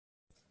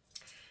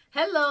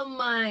Hello,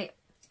 my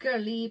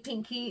girly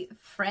pinky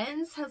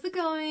friends. How's it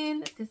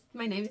going?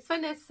 My name is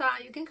Vanessa.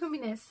 You can call me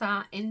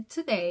Nessa. And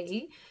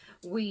today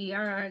we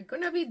are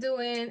gonna be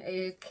doing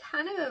a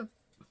kind of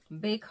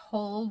big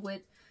haul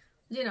with,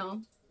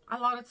 a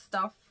lot of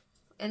stuff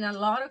and a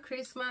lot of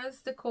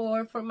Christmas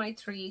decor for my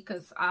tree.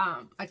 Because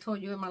I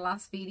told you in my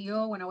last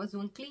video when I was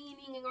doing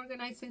cleaning and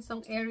organizing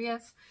some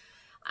areas,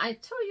 I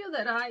told you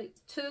that I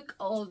took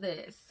all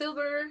the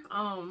silver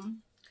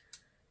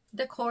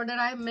decor that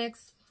I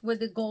mixed with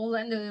the gold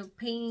and the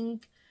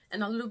pink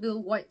and a little bit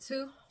of white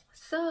too.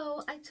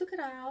 So I took it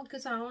out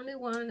because I only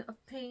want a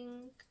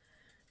pink,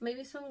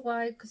 maybe some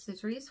white because the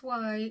tree is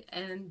white,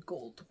 and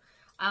gold.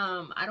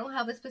 I don't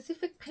have a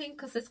specific pink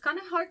because it's kind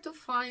of hard to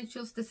find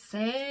just the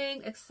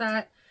same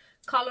exact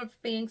color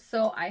of pink.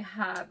 So I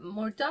have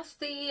more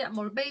dusty,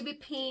 more baby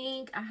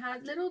pink. I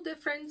had little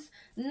difference,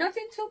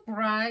 nothing too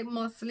bright,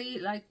 mostly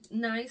like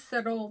nice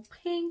subtle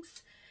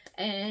pinks.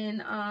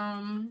 And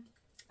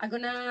I'm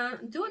gonna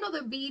do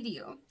another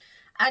video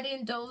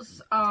adding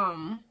those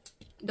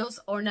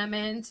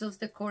ornaments, those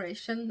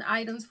decoration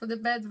items for the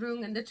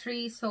bedroom and the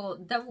tree. So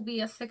that will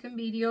be a second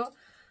video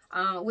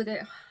with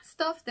the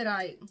stuff that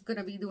I'm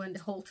gonna be doing the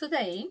whole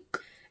today.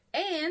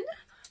 And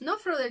no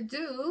further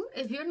ado,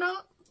 if you're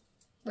not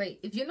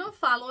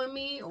following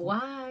me,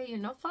 why you're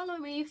not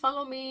following me,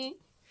 follow me.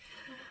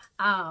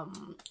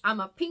 I'm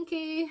a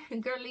pinky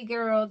girly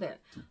girl that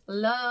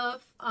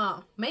love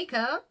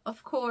makeup,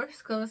 of course,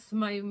 because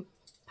my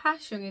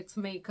passion is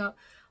makeup,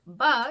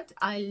 but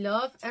I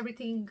love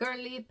everything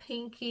girly,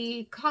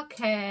 pinky,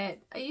 coquette,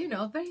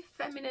 very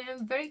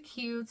feminine, very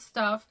cute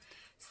stuff.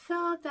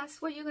 So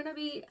that's what you're gonna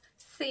be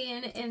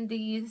seeing in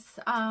this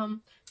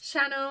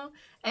channel,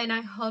 and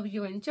I hope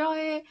you enjoy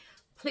it.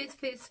 Please,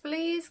 please,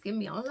 please give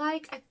me a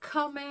like, a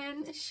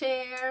comment,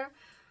 share.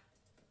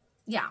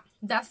 Yeah,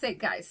 that's it,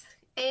 guys.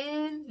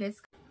 And let's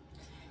go.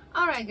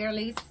 All right,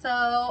 girlies,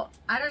 so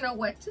I don't know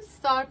where to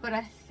start, but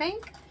I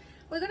think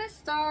we're gonna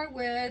start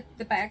with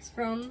the bags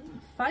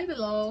from Five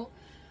Below.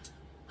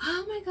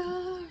 Oh my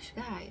gosh,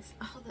 guys,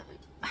 hold on,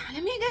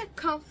 let me get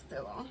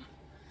comfortable.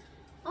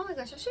 Oh my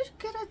gosh, I should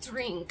get a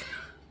drink.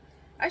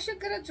 I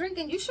should get a drink,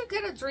 and you should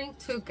get a drink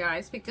too,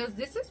 guys, because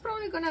this is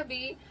probably gonna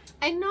be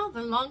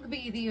another long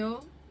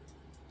video.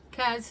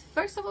 Because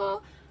first of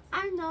all,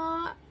 I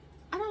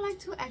don't like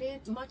to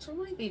edit much of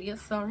my videos,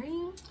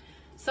 sorry.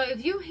 So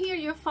if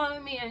you're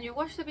following me and you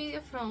watch the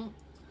video from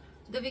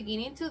the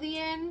beginning to the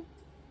end,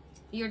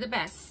 you're the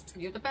best.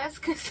 You're the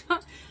best, because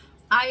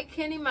I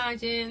can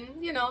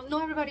imagine,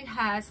 not everybody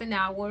has an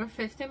hour,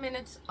 15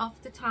 minutes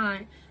of the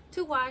time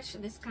to watch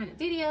this kind of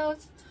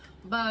videos.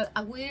 But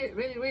I will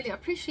really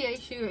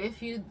appreciate you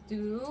if you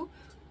do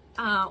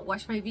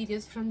watch my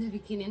videos from the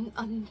beginning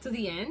to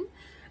the end.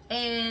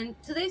 And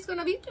today's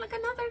gonna be like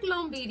another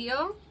long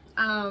video.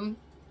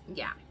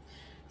 Yeah,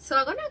 so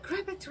I'm gonna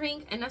grab a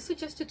drink, and I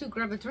suggest you to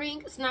grab a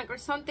drink, snack or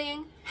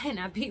something, and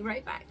I'll be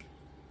right back.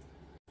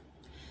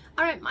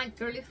 All right, my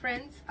girly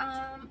friends,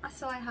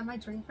 so I have my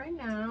drink right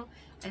now,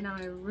 and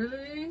I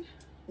really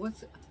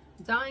was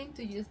dying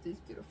to use this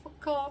beautiful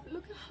cup.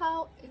 Look at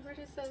how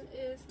iridescent it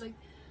is, like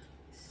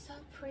so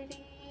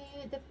pretty.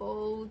 The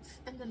bolt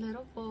and the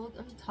little bolt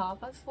on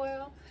top as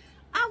well.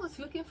 I was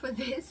looking for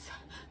this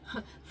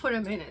for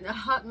a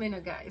hot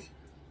minute, guys.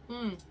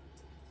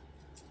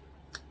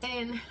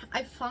 And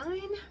I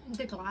find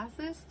the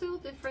glasses too,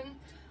 different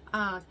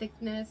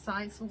thickness,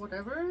 size, or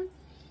whatever,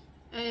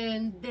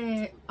 and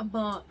the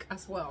mug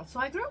as well. So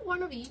I grabbed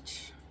one of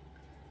each,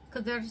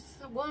 because there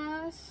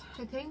was,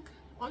 I think,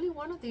 only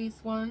one of these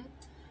one,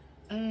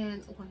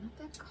 and one of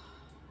the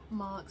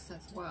mugs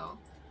as well.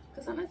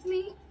 Because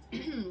honestly,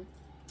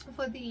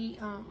 for the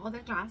other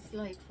glass,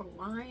 like for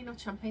wine or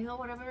champagne or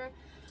whatever,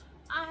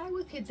 I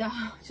would get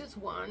that just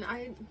one.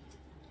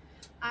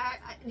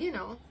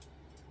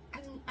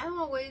 I'm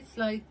always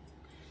like,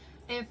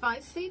 if I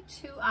see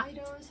two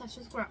items, I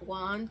just grab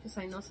one, because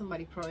I know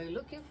somebody probably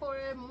looking for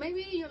it.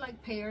 Maybe you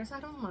like pairs, I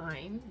don't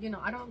mind.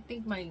 I don't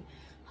think my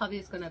hubby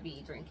is gonna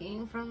be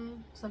drinking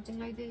from something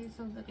like this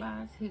on the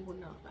glass. He would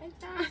not like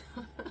that.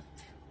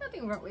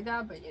 Nothing wrong with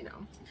that, but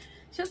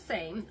just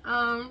saying.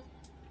 So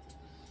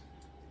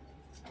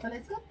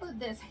let's go put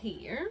this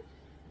here,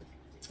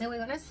 and we're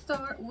gonna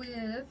start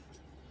with,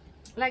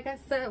 like I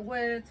said,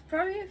 with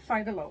probably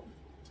Five Below.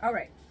 All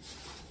right,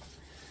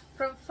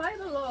 from Five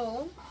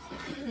Below,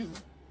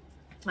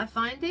 I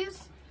find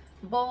this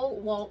bowl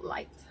wall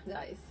light,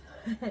 guys.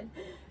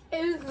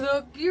 It's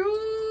so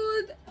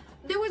cute.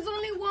 There was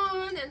only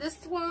one, and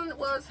this one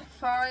was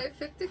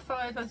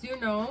 $5.55. As you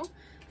know,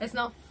 it's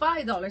not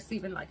 $5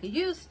 even like it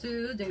used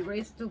to. They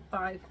raised to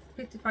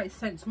 55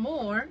 cents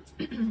more.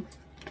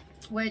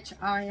 Which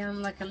I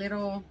am like a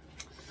little,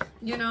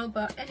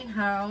 but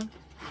anyhow,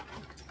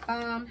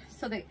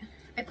 so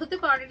I put the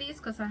bodies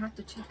because I have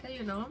to check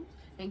it,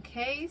 in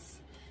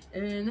case.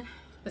 And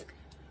look,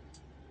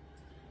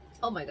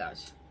 oh my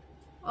gosh,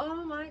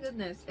 oh my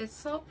goodness, it's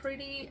so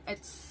pretty.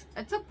 It's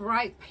a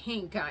bright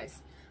pink,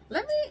 guys.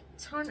 Let me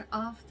turn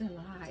off the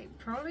light,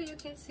 probably you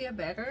can see it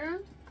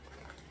better.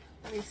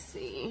 Let me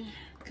see,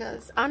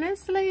 because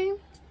honestly,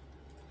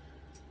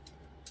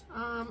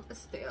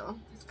 still,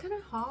 it's kind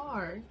of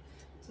hard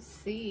to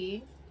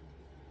see,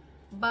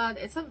 but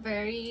it's a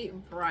very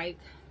bright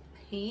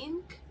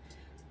pink,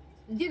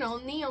 you know,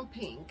 neon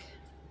pink.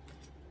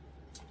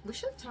 We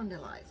should turn the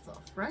lights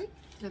off, right?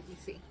 Let me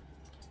see.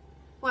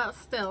 Well,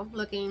 still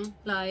looking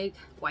like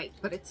white,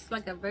 but it's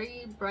like a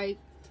very bright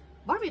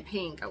Barbie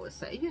pink, I would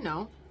say, you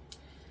know.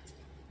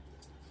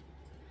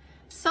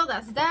 So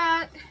that's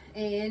that,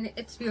 and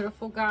it's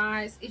beautiful,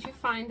 guys. If you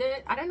find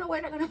it, I don't know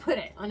where I'm gonna put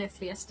it,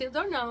 honestly. I still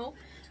don't know,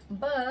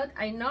 but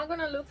I'm not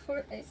gonna look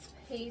for a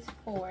space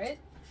for it.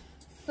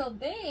 So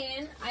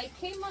then I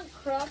came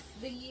across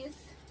these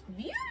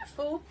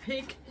beautiful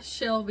pink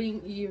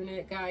shelving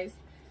unit, guys.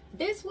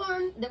 This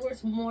one, there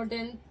was more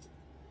than,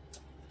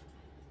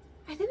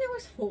 I think there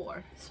was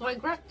 4, so I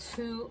grabbed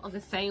 2 of the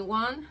same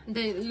one.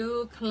 They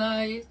look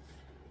like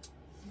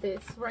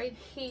this right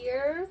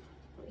here.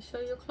 Let me show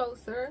you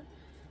closer.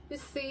 You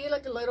see,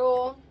 like a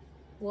little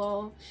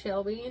wall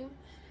shelving,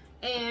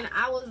 and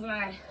I was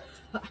like,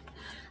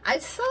 I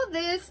saw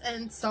this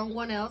in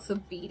someone else's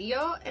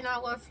video, and I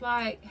was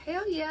like,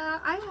 hell yeah,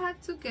 I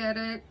had to get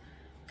it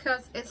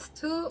because it's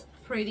too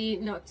pretty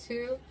not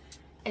to.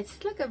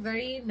 It's like a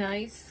very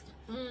nice,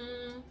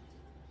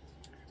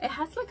 it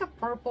has like a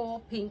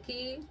purple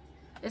pinky.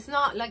 It's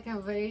not like a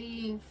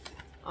very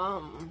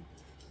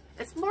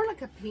it's more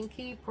like a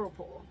pinky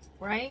purple,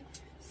 right?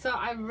 So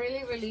I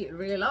really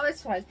love it.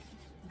 So I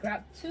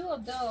grabbed 2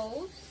 of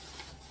those,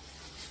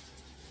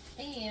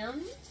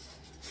 and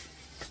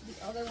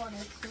the other one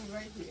is 2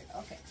 right here.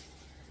 Okay,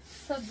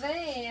 so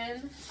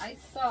then I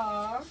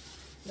saw,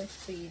 let's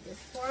see, this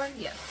one,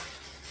 yes.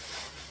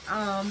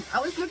 I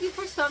was looking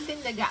for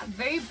something that got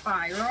very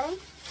viral,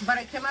 but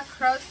I came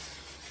across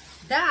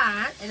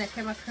that, and I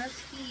came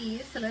across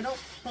these little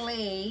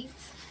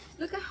plates.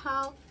 Look at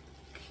how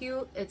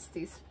cute it's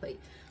this plate.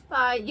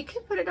 You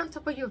can put it on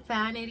top of your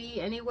vanity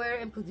anywhere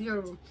and put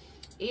your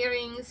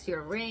earrings,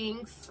 your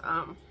rings,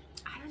 I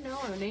don't know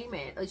how to name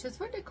it. It's just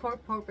for decor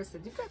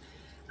purposes. You can,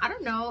 I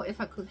don't know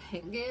if I could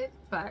hang it,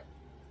 but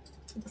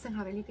it doesn't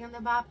have anything on the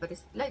back, but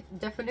it's like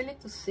definitely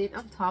to sit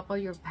on top of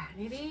your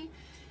vanity.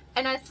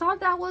 And I thought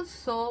that was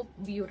so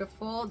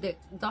beautiful. The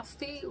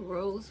dusty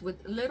rose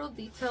with little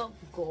detailed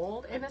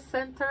gold in the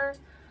center.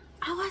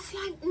 I was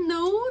like,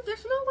 no,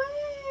 there's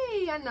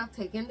no way I'm not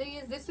taking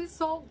these. This is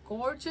so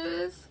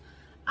gorgeous.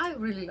 I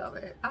really love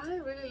it. I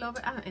really love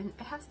it. And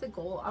it has the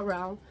gold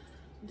around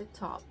the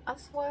top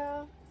as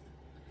well.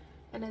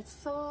 And it's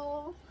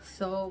so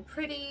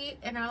pretty.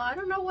 And I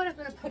don't know what I'm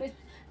gonna put it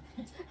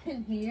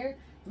in here.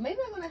 Maybe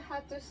I'm gonna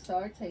have to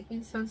start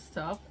taking some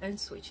stuff and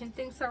switching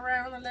things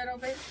around a little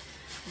bit.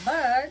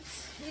 But,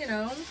 you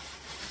know,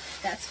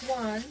 that's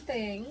one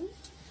thing.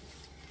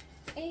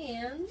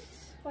 And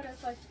what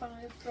else I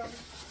find from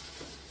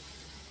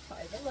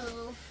Five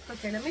Below?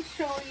 Okay, let me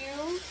show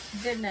you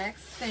the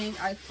next thing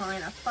I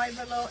find at Five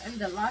Below, and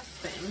the last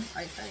thing,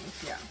 I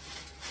think, yeah.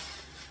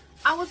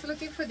 I was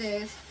looking for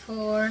this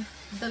for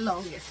the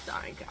longest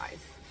time, guys.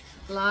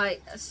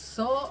 Like,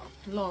 so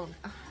long.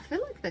 I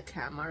feel like the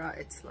camera,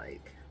 it's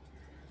like,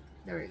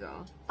 there we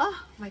go.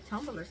 Oh, my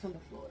tumbler's on the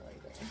floor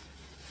right there.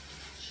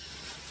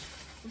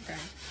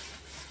 Okay.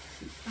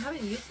 I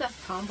haven't used that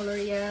tumbler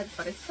yet,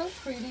 but it's so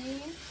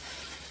pretty.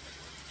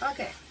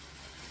 Okay.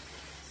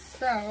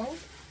 So,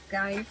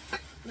 guys,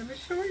 let me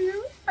show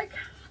you. I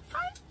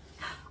found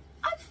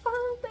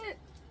it.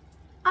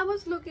 I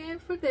was looking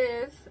for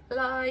this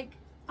like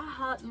a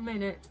hot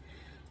minute.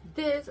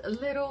 This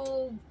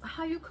little,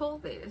 how you call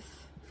this?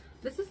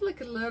 This is like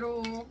a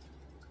little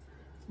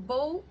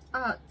bow,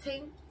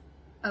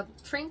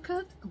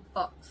 trinket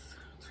box.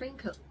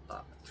 Trinket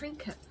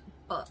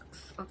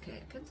box.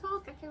 Okay, I can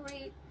talk, I can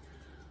read.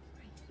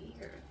 Right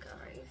here,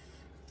 guys.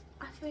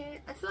 I mean,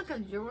 it's like a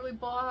jewelry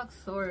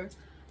box, or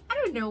I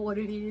don't know what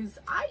it is.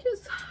 I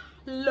just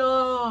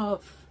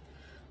love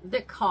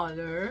the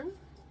color.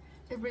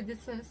 It really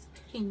says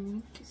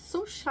pink. It's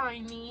so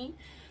shiny,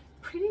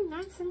 pretty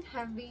nice and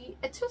heavy.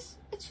 It's just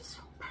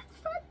so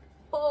perfect.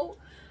 Oh,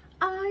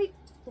 I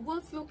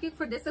was looking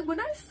for this, and when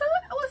I saw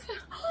it, I was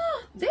like,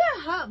 oh, they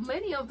have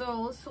many of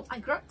those, so I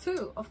grabbed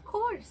 2, of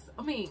course.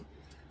 I mean,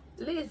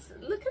 Liz,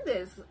 look at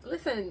this.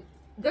 Listen,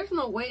 there's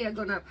no way I'm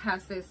gonna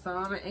pass this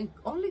on and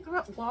only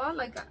grab 1.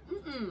 Like,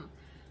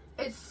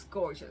 it's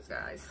gorgeous,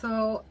 guys.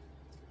 So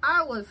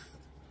I was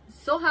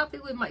so happy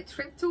with my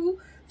trip to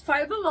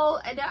Five Below,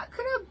 and I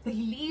couldn't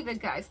believe it,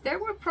 guys. There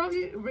were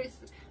probably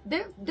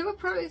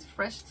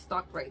fresh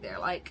stock right there,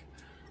 like.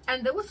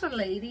 And there was a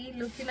lady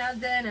looking at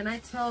them, and I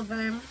told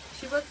them,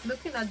 she was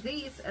looking at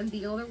these and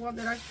the other one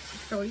that I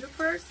showed you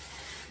first,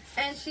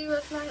 and she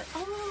was like,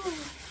 oh,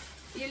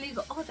 you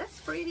go, oh, that's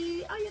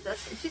pretty. Oh yeah,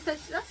 she said,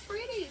 that's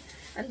pretty.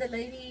 And the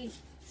lady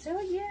said,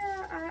 oh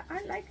yeah,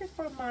 I like it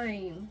for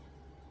my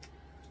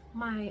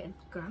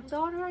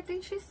granddaughter, I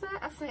think she said.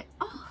 I said,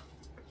 oh,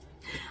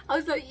 I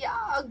was like,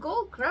 yeah,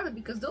 go grab it,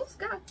 because those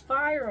got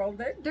viral.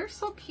 They're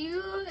so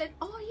cute. And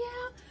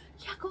oh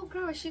yeah, go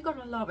grab it. She's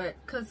gonna love it,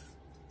 because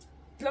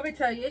let me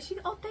tell you,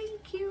 oh,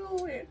 thank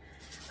you.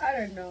 I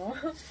don't know.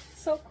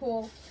 So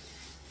cool.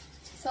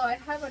 So I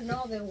have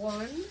another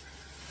one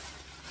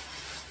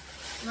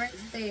right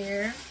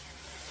there,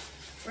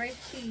 right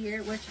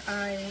here, which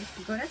I'm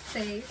gonna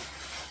save.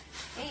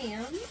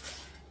 And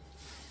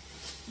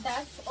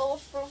that's all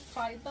from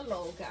Five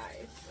Below,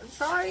 guys. I'm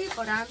sorry,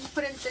 but I'm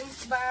putting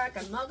things back.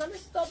 I'm not gonna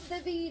stop the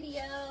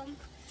video.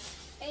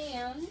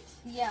 And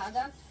yeah,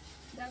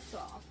 that's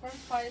all from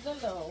Five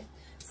Below.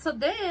 So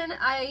then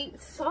I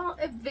saw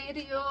a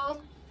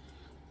video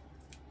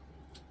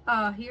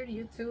here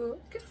YouTube.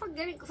 I keep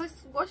forgetting because I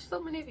watch so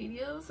many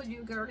videos of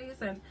you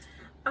girlies, and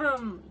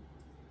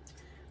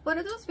one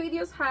of those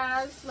videos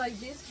has like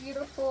this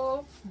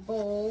beautiful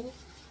bowl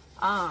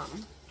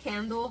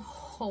candle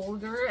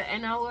holder,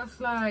 and I was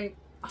like,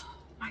 oh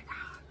my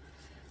god,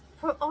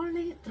 for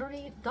only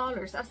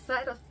 $3, a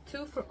set of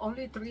 2 for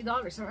only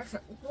 $3. So I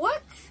said,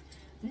 what?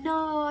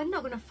 No, I'm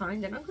not gonna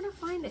find it. I'm gonna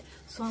find it.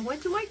 So I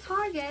went to my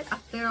Target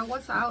after I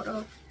was out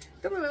of,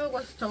 I don't remember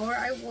what store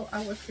I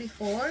was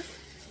before,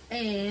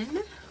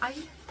 and I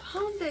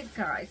found it,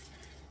 guys.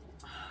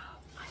 Oh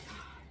my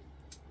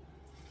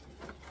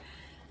god,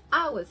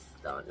 I was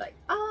stunned, like,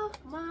 oh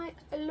my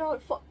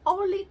lord, for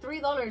only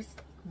 $3,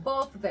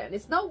 both of them.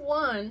 It's not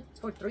one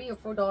for $3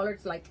 or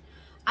 $4. Like,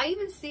 I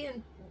even see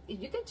in,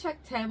 you can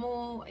check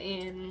Temu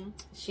and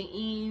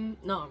Shein.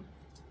 No,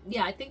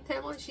 yeah, I think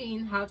Temu and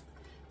Shein have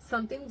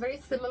something very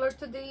similar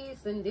to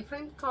these in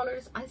different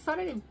colors. I saw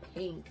it in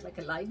pink, like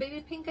a light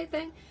baby pink, I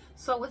think.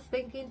 So I was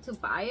thinking to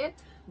buy it,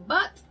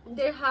 but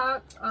they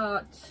have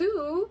a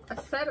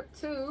set of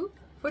 2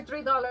 for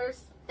 $3,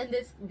 and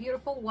this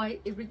beautiful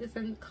white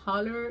iridescent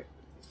color.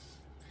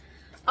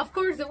 Of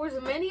course, there was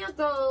many of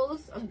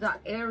those on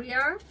that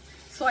area,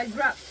 so I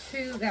grabbed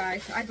 2,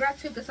 guys. I grabbed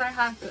 2 because I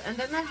have to. And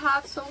then I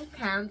have some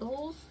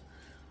candles,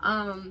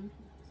 pine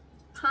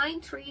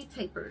tree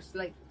tapers,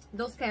 like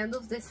those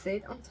candles that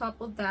sit on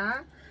top of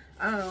that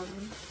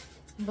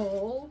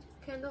bowl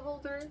candle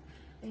holder.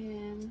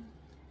 And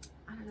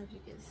I don't know if you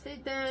can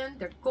see them.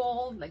 They're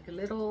gold, like a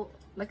little,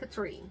 like a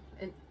tree,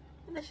 in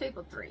the shape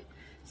of tree.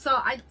 So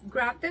I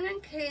grabbed them in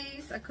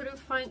case I couldn't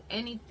find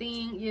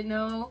anything, you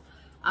know,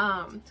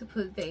 to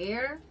put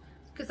there,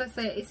 because I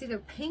said it's either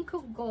pink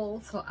or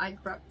gold. So I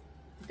grabbed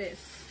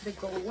the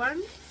gold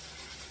one,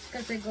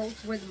 because it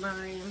goes with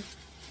my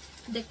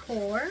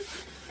decor.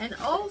 And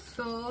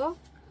also,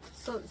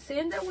 so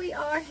seeing that we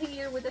are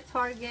here with the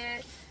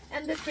Target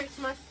and the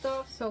Christmas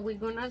stuff, so we're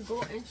gonna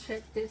go and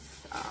check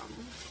this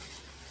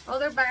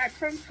other bag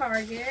from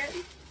Target.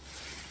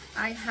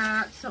 I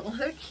have some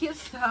other cute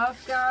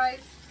stuff, guys.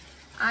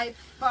 I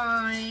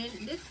find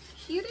this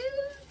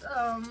cutest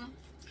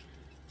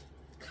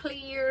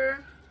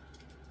clear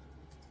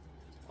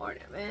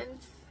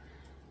ornaments.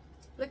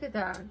 Look at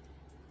that.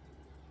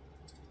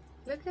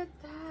 Look at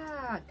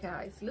that,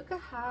 guys. Look at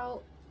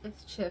how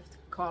it's shift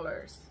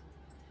colors.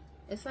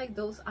 It's like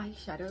those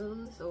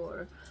eyeshadows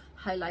or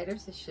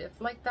highlighters that shift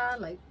like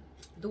that, like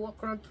dual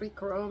chrome, 3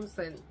 chromes,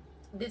 and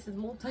this is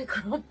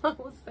multi-chrome, I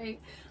would say.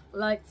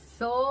 Like,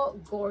 so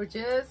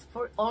gorgeous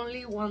for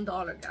only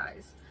 $1,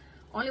 guys.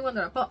 Only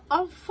 $1. But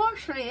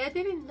unfortunately, I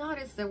didn't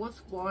notice there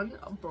was one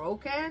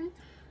broken.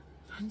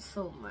 I'm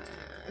so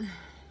mad.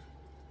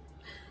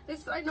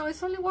 I know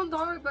it's only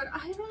 $1, but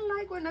I don't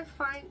like when I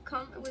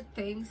come with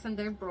things and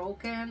they're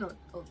broken, or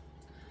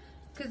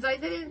because I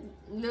didn't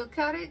look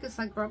at it, because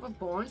I grabbed a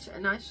bunch,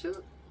 and I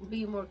should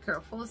be more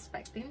careful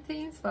expecting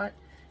things. But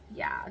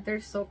yeah,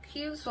 they're so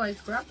cute, so I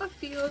grabbed a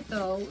few of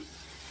those.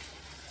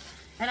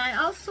 And I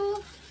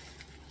also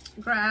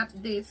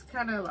grabbed this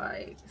kind of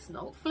like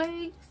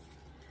snowflakes,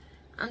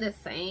 and the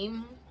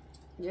same,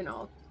 you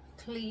know,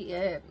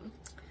 clear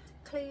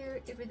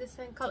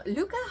iridescent color.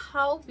 Look at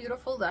how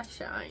beautiful that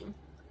shine.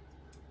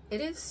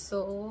 It is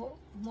so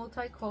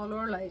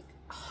multicolor. Like,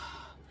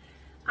 oh,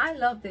 I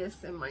love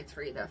this in my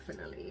tree,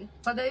 definitely.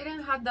 But I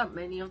didn't have that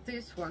many of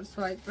these ones,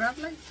 so I grabbed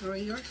like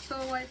 3 or so,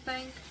 I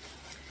think.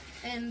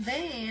 And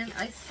then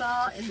I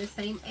saw in the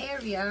same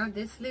area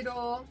this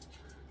little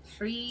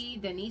tree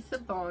that needs a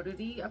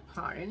battery,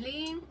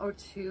 apparently, or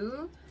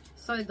 2.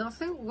 So it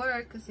doesn't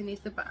work because it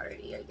needs a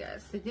battery, I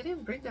guess. It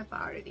didn't bring the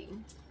battery.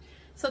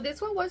 So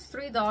this one was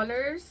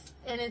 $3,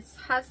 and it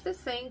has the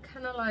same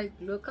kind of like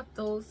look of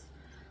those,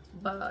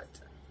 but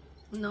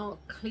not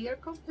clear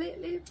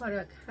completely,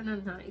 but kind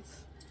of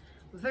nice,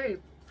 very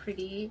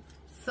pretty.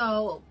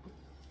 So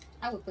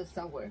I would put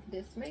somewhere,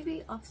 this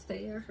maybe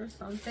upstairs or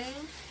something.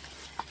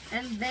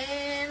 And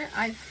then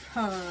I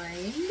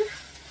find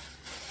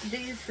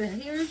this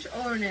huge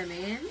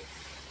ornament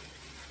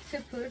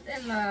to put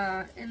in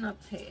a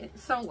pit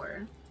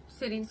somewhere,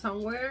 sitting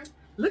somewhere.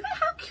 Look at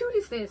how cute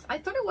is this. I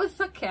thought it was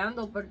a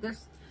candle, but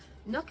there's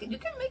no, you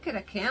can make it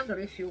a candle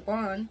if you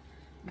want,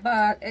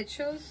 but it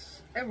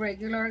shows a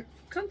regular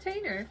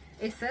container.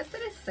 It says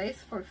that it's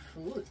safe for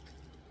food.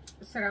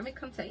 A ceramic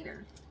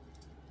container.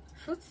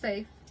 Food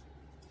safe.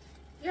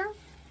 Yeah,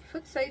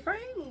 food safe. I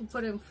ain't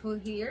putting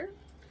food here.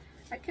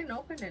 I can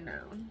open it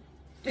now.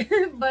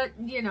 But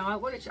you know, I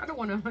don't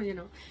want to, you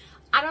know,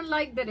 I don't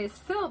like that it's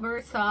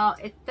silver, so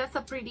that's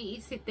a pretty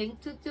easy thing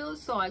to do.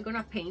 So I'm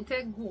gonna paint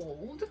it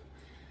gold,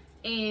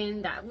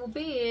 and that will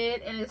be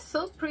it. And it's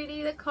so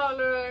pretty, the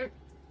color.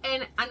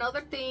 And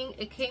another thing,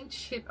 it came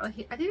shipped. I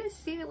didn't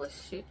see it was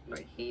shipped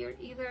right here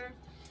either.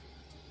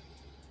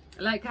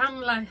 Like,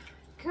 I'm like,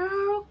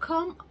 girl,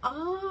 come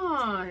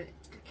on,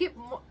 be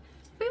more,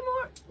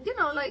 you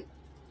know, like,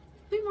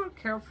 be more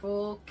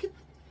careful. Keep,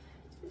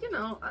 you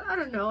know, I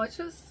don't know. It's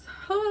just,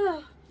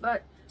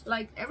 but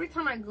like every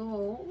time I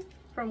go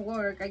from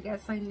work, I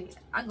guess I'm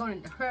going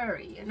in a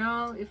hurry, you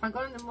know. If I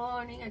go in the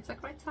morning, I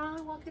take my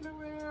time walking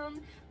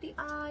around the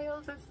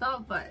aisles and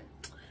stuff. But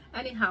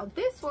anyhow,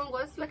 this one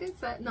was, like I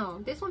said,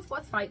 no, this one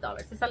was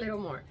 $5. It's a little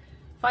more,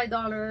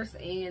 $5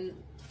 in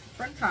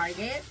from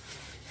Target,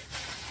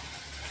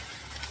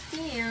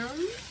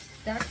 and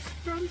that's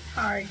from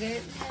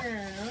Target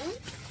now.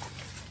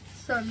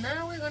 So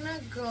now we're gonna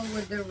go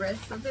with the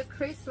rest of the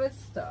Christmas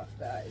stuff,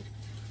 guys.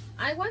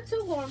 I went to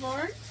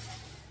Walmart,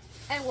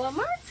 and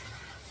Walmart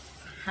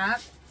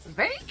have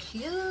very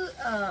cute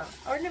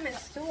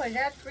ornaments too. I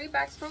got 3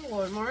 bags from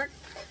Walmart.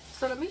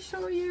 So let me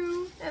show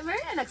you. They're very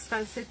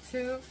inexpensive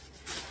too.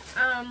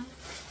 I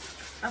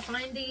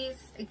find these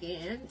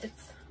again.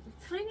 It's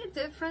tiny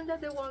different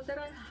than the ones that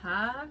I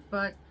have,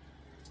 but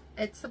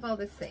it's about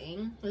the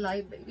same.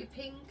 Light baby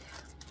pink.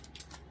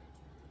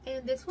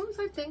 And this one's,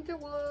 I think it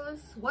was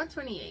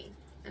 $128,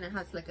 and it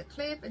has like a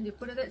clip, and you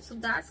put it in. So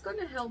that's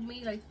gonna help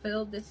me like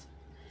fill the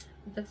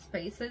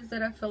spaces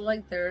that I feel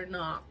like they're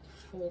not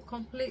full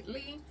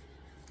completely.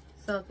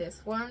 So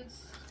this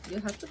one's, you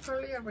have to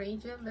probably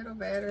arrange it a little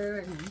better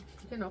and,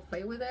 you know,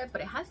 play with it.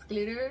 But it has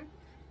glitter,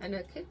 and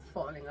it keeps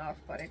falling off.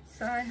 But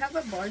it's, I have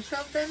a bunch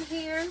of them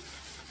here.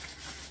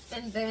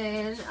 And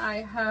then I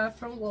have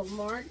from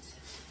Walmart.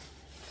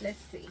 Let's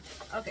see.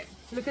 Okay,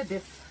 look at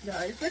this,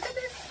 guys. Look at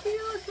this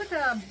cute. It's like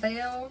a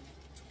bell,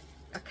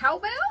 a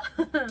cowbell.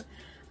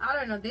 I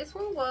don't know. This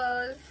one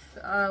was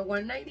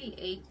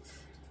 $198.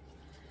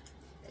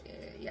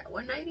 Yeah,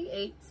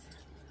 $198.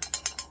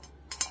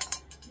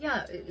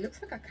 Yeah, it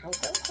looks like a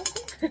cowbell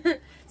something.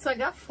 So I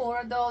got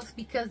 4 of those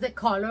because the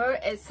color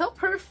is so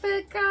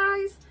perfect,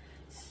 guys.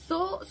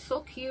 So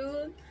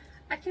cute.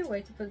 I can't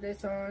wait to put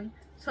this on.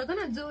 So I'm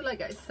gonna do,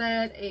 like I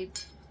said, a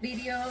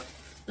video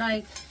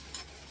like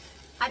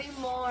adding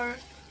more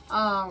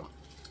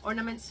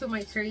ornaments to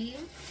my tree.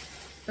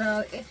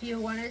 So if you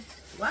want to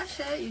watch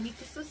it, you need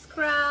to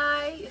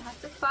subscribe. You have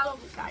to follow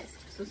me, guys.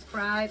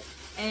 Subscribe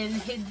and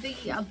hit the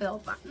bell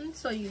button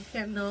so you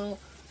can know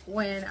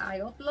when I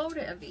upload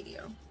a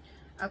video.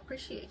 I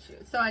appreciate you.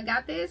 So I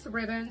got these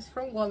ribbons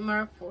from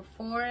Walmart for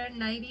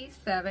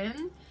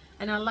 $4.97,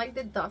 and I like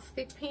the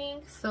dusty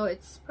pink, so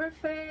it's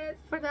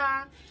perfect for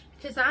that.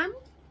 Because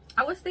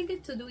I was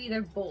thinking to do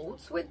either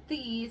bows with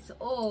these,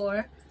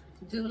 or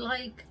do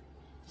like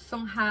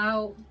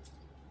somehow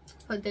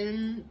put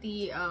in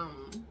the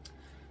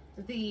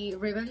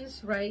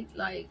ribbons, right,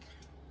 like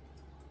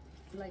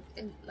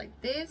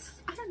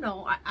this. I don't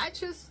know. I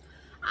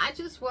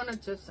just want to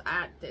just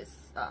add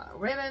this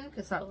ribbon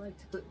because I like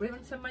to put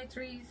ribbons in my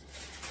trees,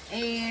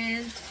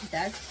 and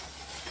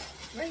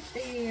that's right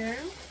there.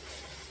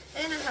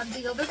 And I have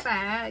the other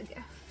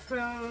bag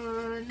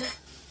from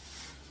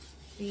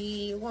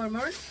the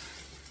Walmart,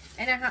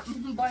 and I have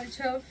a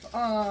bunch of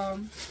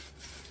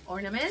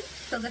ornaments.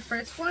 So the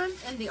first one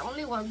and the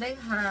only one they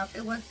have,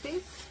 it was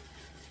this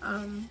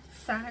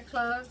Santa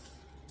Claus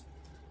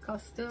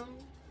costume,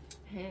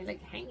 and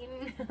like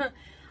hanging.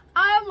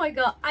 Oh my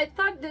god, I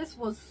thought this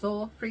was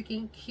so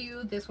freaking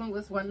cute. This one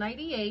was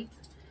 $198,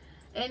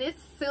 and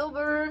it's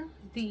silver.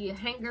 The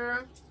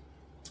hanger,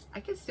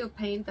 I can still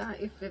paint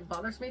that if it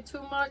bothers me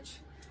too much,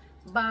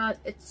 but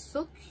it's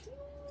so cute.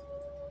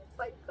 Oh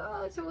my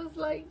gosh, I was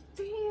like,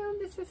 damn,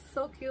 this is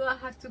so cute. I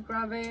had to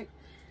grab it.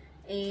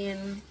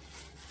 And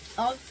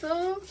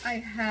also I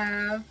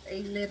have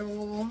a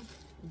little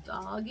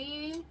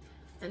doggy,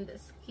 and the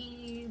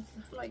skis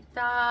like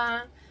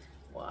that,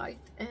 white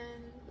and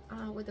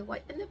with the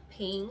white and the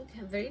pink,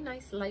 a very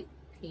nice light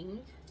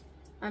pink.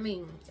 I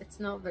mean, it's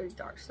not very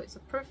dark, so it's a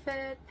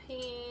perfect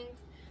pink.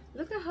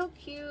 Look at how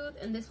cute.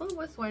 And this one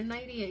was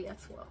 $198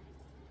 as well.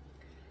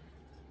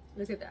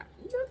 Look at that.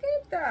 Look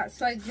at that.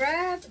 So I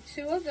grabbed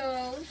 2 of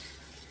those.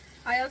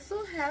 I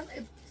also have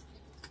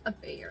a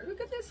bear. Look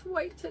at this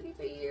white teddy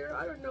bear.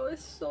 I don't know,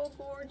 it's so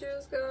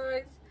gorgeous,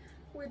 guys,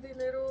 with the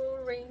little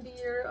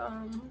reindeer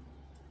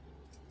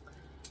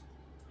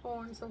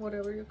horns or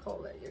whatever you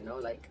call it, you know,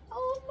 like,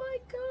 oh my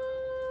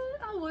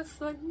god. I was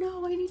like,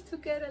 no, I need to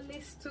get at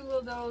least 2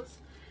 of those.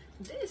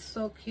 This is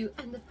so cute,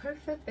 and the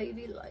perfect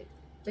baby light,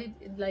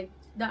 like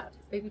that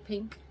baby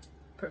pink,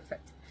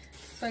 perfect.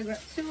 So I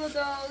grabbed 2 of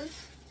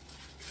those,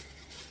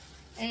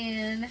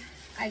 and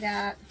I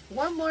got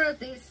 1 more of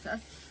this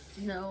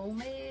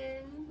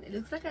snowman. It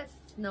looks like a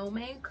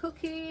snowman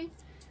cookie,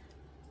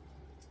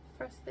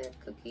 frosted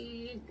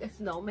cookie, a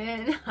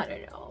snowman. I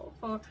don't know,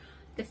 for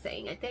the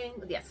same. I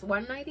think, yes,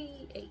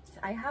 198.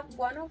 I have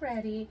one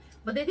already,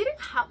 but they didn't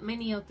have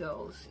many of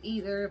those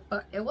either,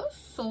 but it was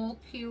so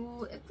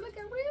cute. It's like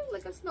a real,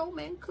 like a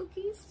snowman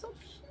cookie, so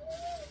cute.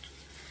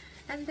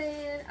 And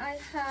then I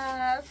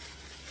have,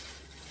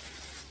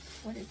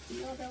 what is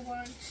the other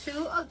one?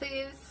 Two of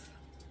these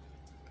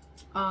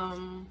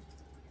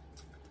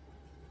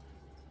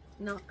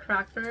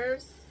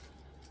nutcrackers.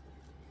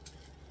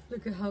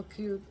 Look at how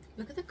cute.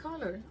 Look at the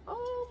color.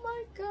 Oh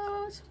my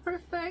gosh,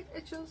 perfect.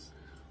 It's just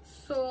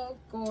so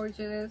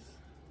gorgeous.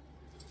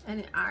 And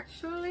it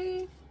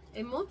actually,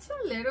 it moves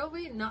a little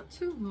bit, not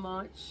too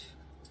much,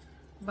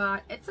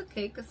 but it's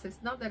okay because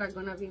it's not that I'm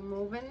gonna be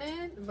moving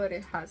it, but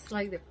it has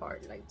like the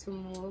part like to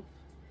move.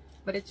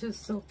 But it's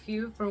just so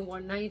cute, from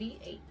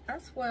 198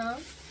 as well.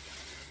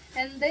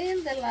 And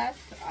then the last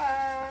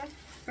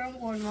from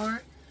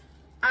Walmart,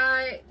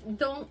 I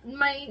don't,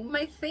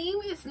 my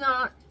theme is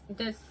not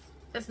this,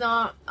 it's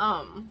not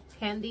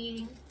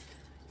candy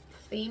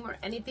theme or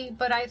anything,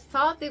 but I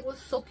thought it was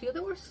so cute.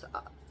 There were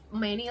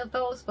many of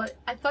those, but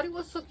I thought it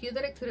was so cute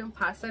that I couldn't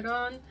pass it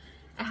on.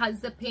 It has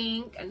the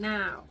pink, and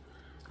now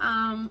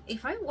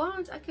if I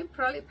want, I can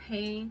probably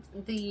paint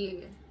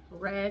the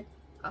red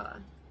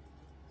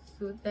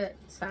suit that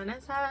Santa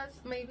has,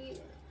 maybe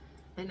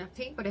in a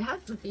pink, but it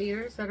has the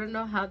glitter, so I don't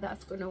know how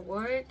that's gonna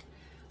work.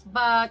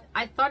 But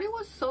I thought it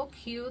was so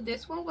cute.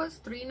 This one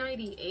was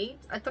 $3.98.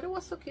 I thought it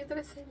was so cute that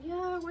I said,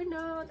 yeah, why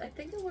not? I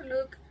think it would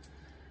look,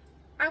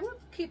 I will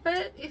keep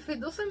it. If it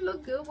doesn't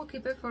look good, we'll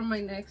keep it for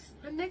my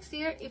next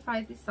year if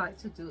I decide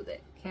to do the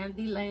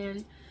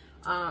Candyland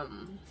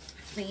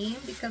theme,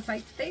 because I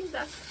think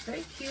that's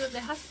very cute.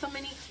 They have so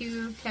many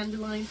cute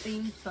Candyland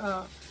themes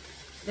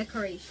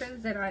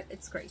decorations that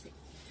it's crazy.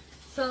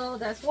 So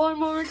that's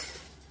Walmart.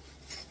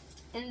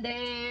 And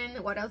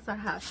then what else I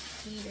have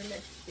here?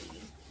 Let's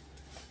see.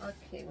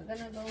 Okay, we're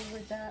gonna go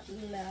with that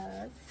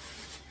last.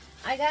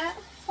 I got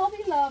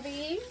Hobby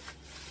Lobby,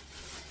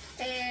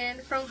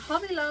 and from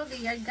Hobby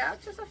Lobby I got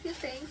just a few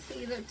things,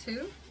 a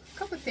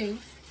couple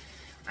things.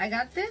 I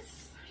got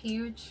this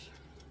huge,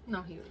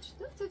 not huge,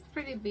 this is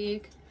pretty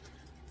big,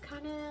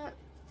 kind of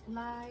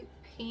light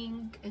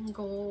pink and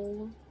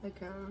gold,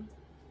 like a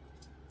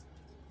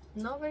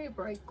not very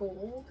bright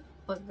gold,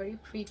 but very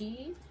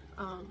pretty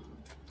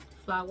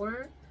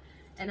flower.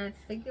 And I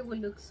think it would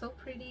look so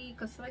pretty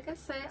because, like I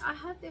said, I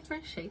have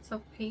different shades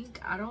of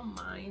pink. I don't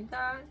mind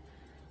that.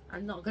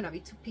 I'm not gonna be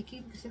too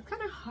picky because it's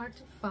kind of hard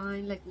to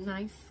find like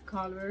nice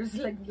colors,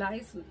 like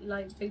nice,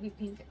 like baby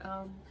pink,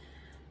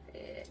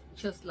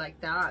 just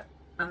like that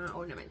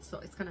ornament. So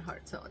it's kind of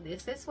hard. So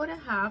this is what I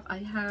have. I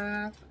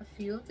have a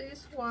few of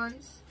these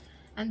ones,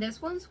 and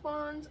this one's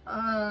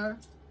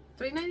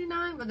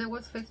 $3.99, but there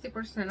was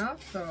 50%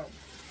 off. So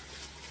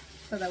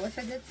that was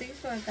a good thing.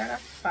 So I got a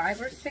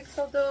 5 or 6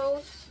 of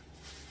those.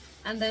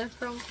 And then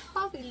from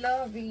Hobby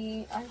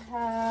Lobby, I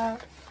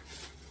have,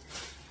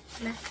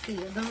 let's see,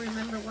 I don't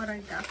remember what I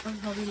got from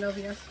Hobby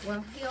Lobby as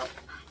well.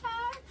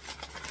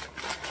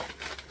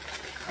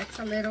 It's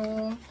a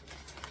little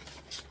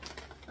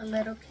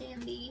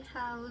candy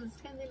house,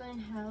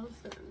 Candyland house.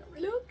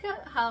 Look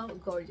at how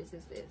gorgeous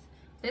is this.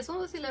 This one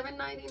was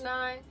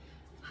 $11.99,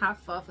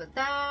 half off of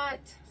that.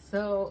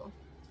 So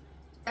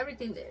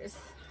everything there is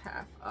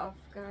half off,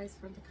 guys,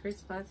 from the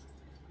Christmas.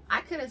 I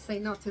couldn't say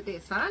no to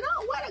this. I don't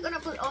know where I'm gonna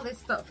put all this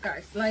stuff,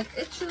 guys. Like,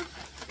 it's just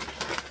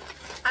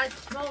a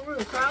small room.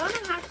 So I'm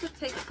gonna have to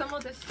take some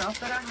of the stuff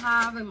that I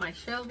have in my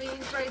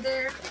shelvings right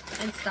there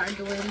and start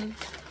doing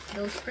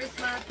those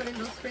Christmas, putting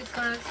those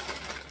Christmas.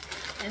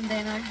 And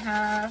then I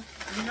have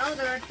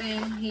another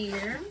thing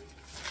here.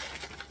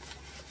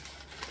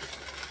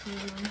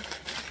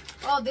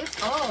 Oh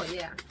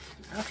yeah.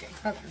 Okay,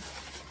 hold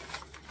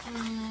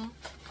on.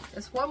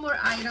 There's one more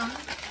item.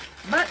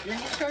 But let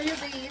me show you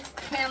these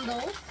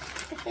candles.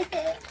 I'm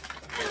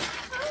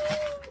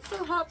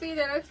so happy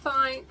that I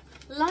find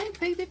light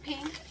baby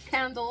pink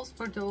candles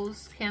for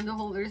those candle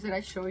holders that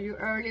I showed you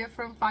earlier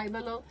from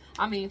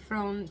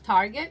from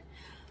Target.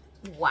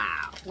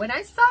 Wow, when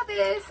I saw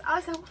this, I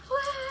was like,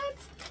 what?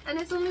 And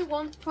it's only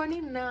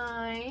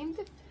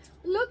 $1.29.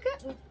 Look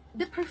at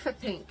the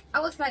perfect pink. I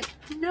was like,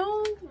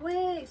 no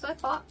way. So I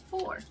bought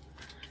 4.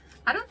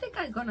 I don't think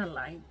I'm gonna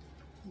light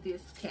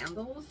these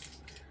candles.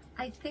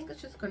 I think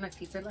it's just gonna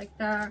keep it like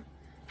that.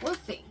 We'll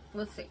see.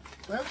 But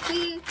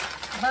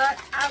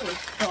I was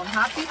so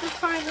happy to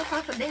find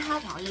those. They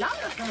have a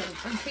lot of them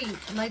in pink,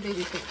 my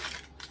baby pink.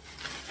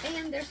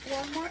 And there's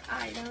one more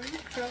item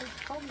from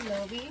Hobby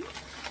Lobby.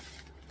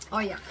 Oh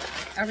yeah,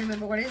 I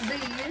remember what is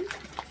this.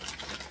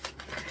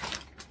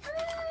 Oh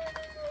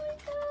my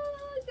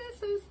god,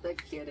 this is the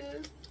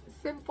cutest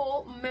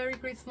simple Merry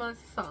Christmas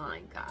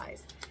sign,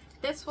 guys.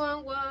 This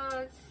one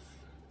was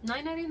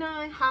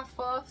 $9.99, half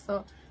off,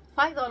 so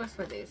 $5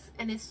 for this.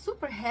 And it's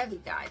super heavy,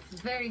 guys,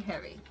 very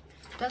heavy.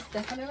 That's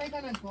definitely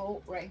gonna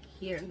go right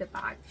here in the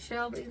back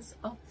shelf. Is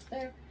up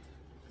there.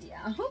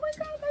 Yeah. Oh my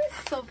god, that is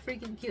so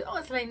freaking cute. I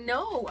was like,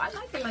 no, I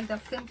like it like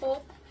that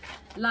simple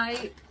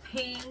light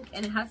pink,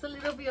 and it has a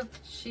little bit of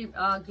cheap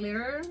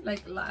glitter,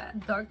 like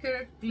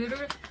darker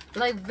glitter,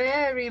 like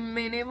very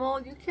minimal.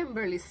 You can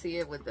barely see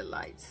it with the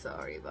light,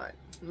 sorry, but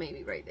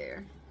maybe right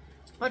there.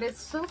 But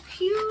it's so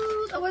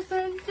cute. I was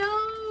like,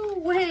 no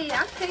way,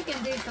 I'm taking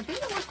this. I think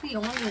it was the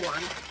only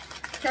one,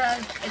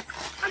 because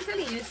I'm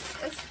telling you,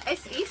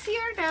 it's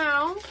easier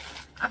now.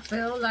 I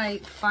feel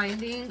like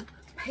finding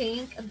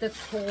pink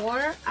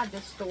decor at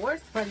the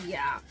stores, but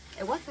yeah,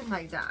 it wasn't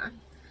like that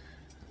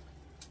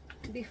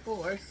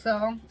before.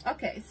 So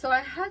okay, so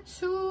I had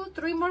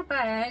 2-3 more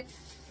bags,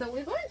 so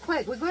we're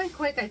going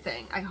quick, I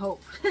think, I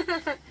hope.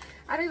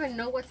 I don't even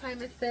know what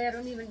time it's there. I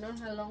don't even know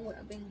how long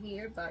I've been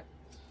here, but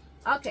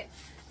okay.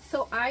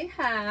 So I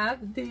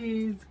have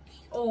these,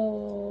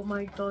 oh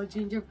my god,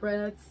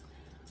 gingerbreads,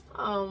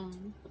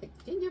 like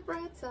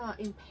gingerbreads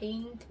in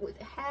pink with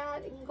a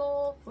hat in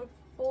gold for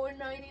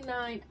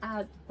 $4.99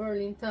 at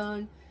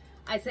Burlington.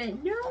 I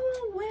said, no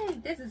way,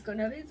 this is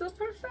gonna be so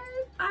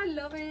perfect. I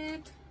love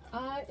it.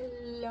 I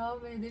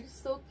love it. They're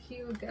so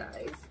cute,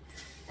 guys.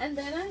 And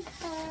then I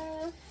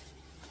have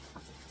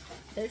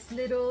this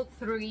little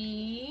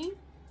 3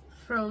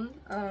 from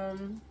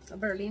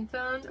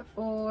Burlington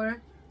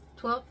for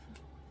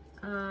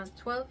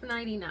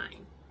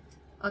 $12.99.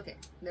 Okay,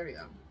 there we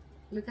go.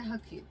 Look at how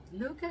cute.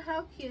 Look at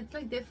how cute. It's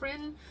like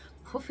different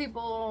puffy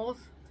balls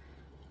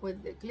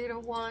with the glitter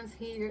ones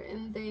here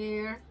and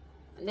there.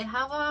 And they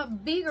have a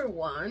bigger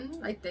one.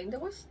 I thought there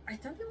was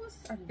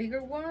a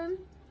bigger one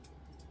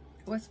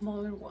or a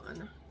smaller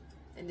one,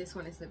 and this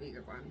one is the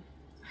bigger one.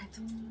 I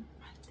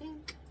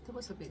think there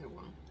was a bigger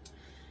one.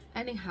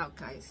 Anyhow,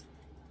 guys,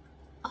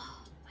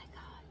 oh my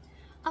god,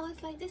 I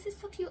was like, this is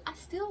so cute. I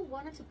still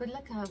wanted to put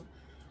like a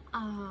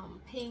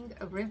pink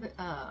ribbon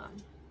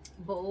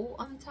bow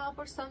on top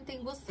or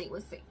something. We'll see.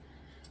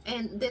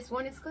 And this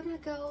one is gonna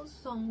go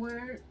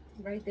somewhere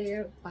right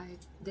there by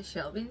the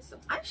shelving, so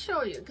I'll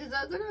show you, because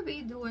I'm gonna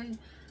be doing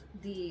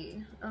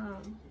the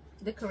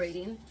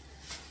decorating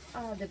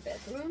the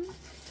bedroom.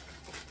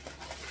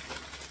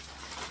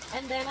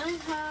 And then I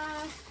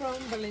have from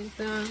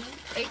Burlington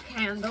a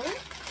candle.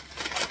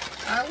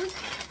 I always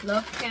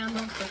love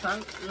candles because I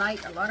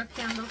like a lot of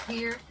candles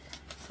here.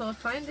 So I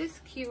find this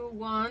cute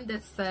one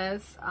that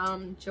says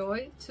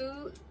joy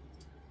to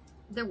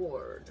the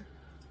world.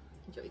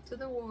 Joy to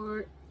the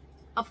world.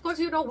 Of course,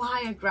 you know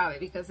why I grab it,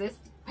 because it's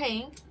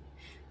pink,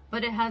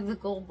 but it has a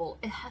gold bow.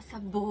 It has a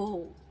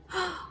bow.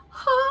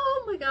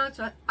 Oh my gosh,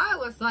 I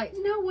was like,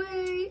 no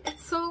way. It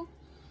smells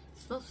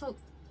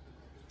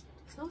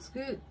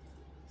good.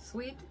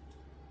 Sweet,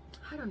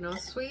 I don't know,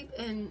 sweet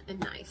and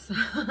nice.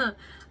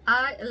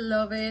 I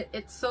love it.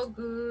 It's so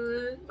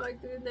good. My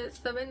goodness,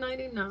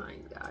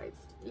 $7.99, guys.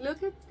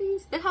 Look at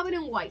these. They have it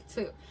in white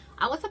too.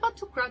 I was about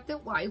to grab the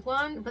white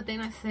one, but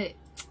then I said,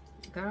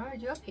 girl,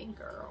 you're a pink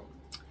girl.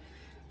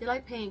 You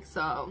like pink,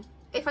 so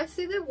if I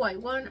see the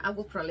white one, I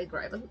will probably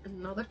grab it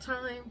another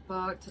time.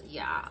 But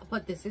yeah,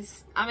 but this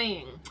is, I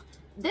mean,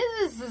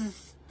 this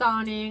is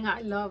stunning.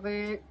 I love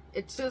it.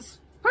 It's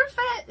just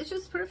perfect. It's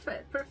just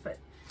perfect.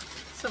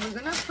 So we're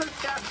gonna put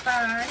that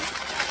back,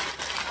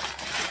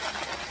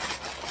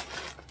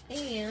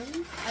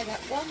 and I got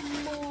one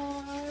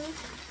more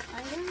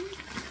item.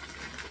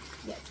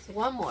 Yes,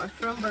 one more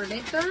from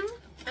Burlington,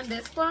 and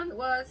this one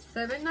was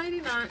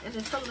 $7.99, and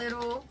it's a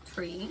little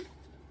tree,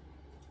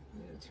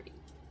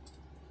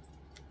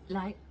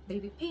 like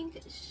baby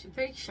pink,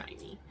 very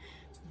shiny,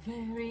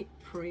 very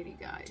pretty,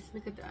 guys.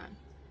 Look at that.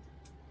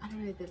 I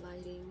don't know if the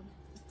lighting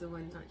is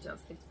doing not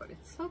justice, but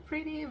it's so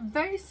pretty.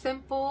 Very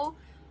simple.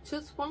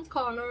 Just one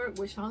color,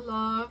 which I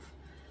love.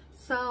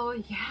 So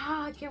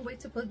yeah, I can't wait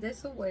to put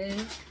this away.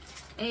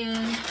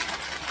 And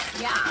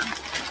yeah, I'm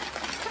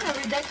gonna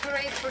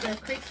redecorate for the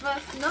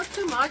Christmas. Not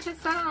too much. I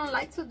don't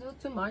like to do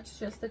too much,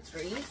 just a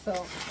tree.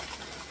 So,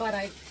 but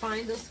I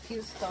find those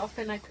cute stuff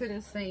and I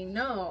couldn't say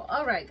no.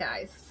 All right,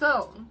 guys,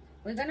 so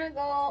we're gonna go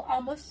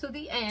almost to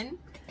the end.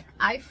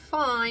 I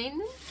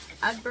find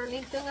at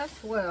Burlington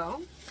as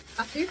well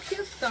a few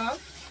cute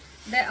stuff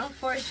that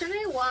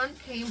unfortunately one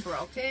came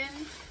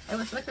broken. It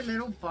was like a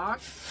little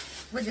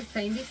box with the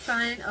same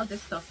design of the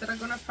stuff that I'm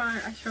gonna find.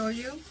 I show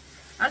you.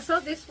 I saw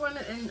this one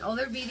in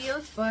other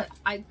videos, but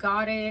I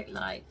got it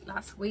like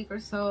last week or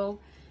so,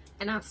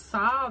 and I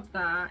saw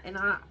that, and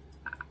I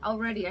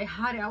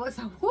had it. I was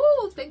like,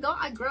 whoa, thank God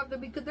I grabbed them,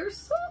 because they're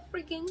so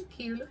freaking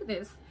cute. Look at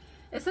this.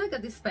 It's like a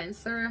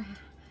dispenser,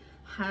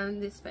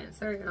 hand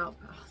dispenser, you know,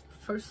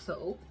 for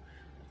soap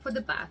for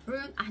the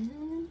bathroom. I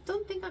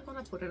don't think I'm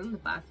gonna put it in the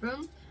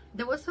bathroom.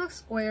 There was a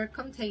square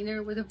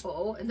container with a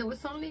bowl, and there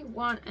was only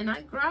one, and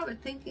I grabbed it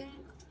thinking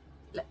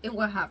it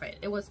would have it.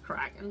 It was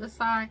cracked on the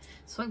side,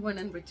 so I went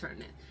and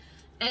returned it.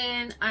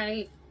 And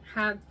I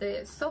had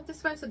the soap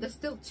dispenser. There's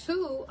still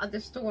 2 at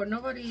the store.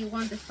 Nobody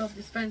wanted the soap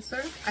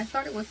dispenser. I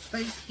thought it was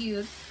very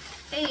cute.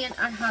 And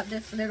I had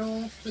this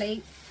little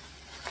plate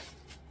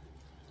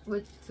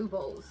with 2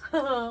 bowls.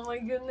 Oh my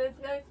goodness,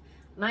 guys.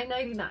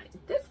 $9.99.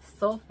 This is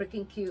so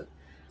freaking cute.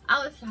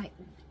 I was like,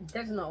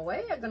 there's no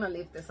way I'm gonna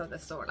leave this at the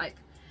store. Like,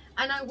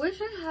 and I wish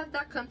I had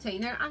that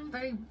container. I'm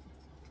very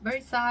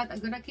very sad. I'm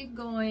gonna keep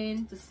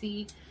going to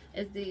see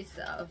if this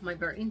my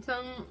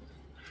Burlington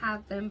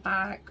have them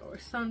back or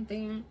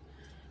something.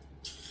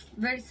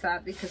 Very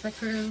sad because I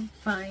couldn't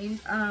find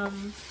a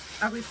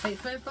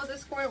replacement for the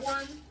square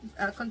one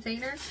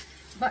container.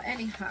 But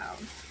anyhow,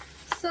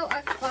 so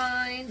I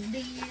find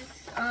these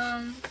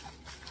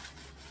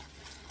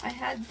I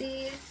had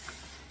these,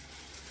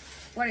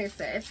 what is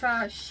it? It's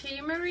a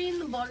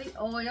shimmering body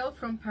oil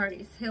from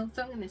Paris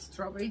Hilton and a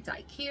strawberry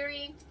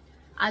daiquiri.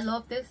 I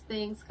love these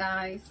things,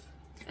 guys,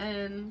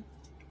 and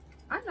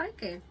I like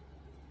it.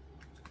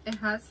 It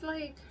has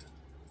like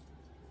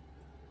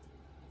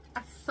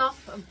a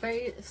soft, a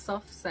very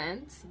soft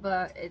scent,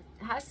 but it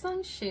has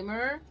some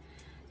shimmer,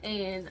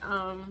 and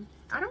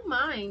I don't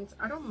mind.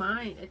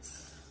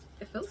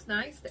 It feels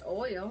nice, the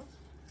oil.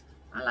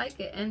 I like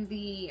it. And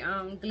the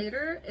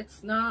glitter,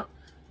 it's not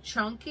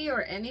chunky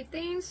or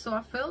anything, so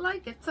I feel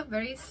like it's a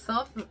very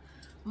soft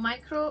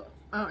micro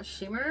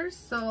shimmer,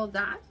 so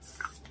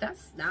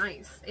that's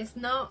nice. It's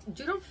not,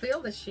 you don't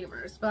feel the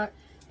shimmers, but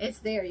it's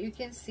there. You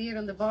can see it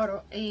on the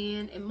bottle,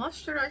 and it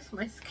moisturizes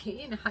my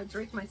skin,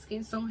 hydrates my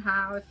skin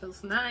somehow. It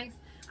feels nice.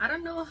 I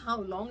don't know how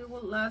long it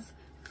will last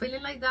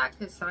feeling like that,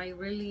 because I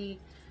really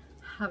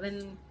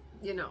haven't,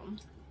 you know,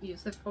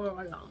 used it for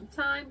a long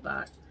time,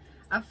 but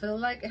I feel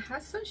like it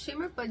has some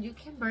shimmer, but you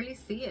can barely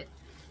see it,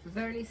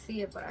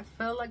 but I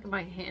feel like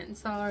my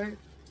hands are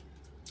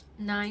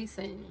nice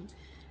and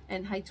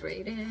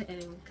hydrated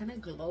and kind of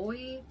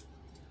glowy,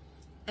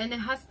 and it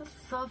has the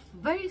soft,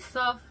 very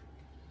soft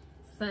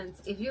scent.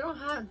 If you don't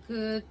have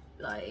good,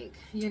 like,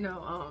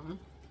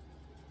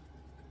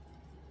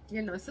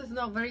 this is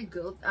not very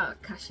good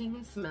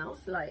caching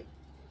smells, like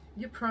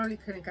you probably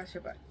couldn't catch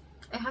it, but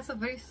it has a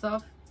very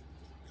soft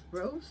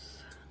rose,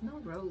 I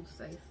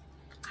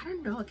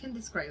don't know, I can't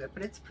describe it,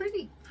 but it's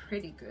pretty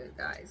good,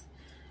 guys.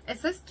 It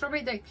says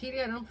strawberry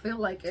daiquiri. I don't feel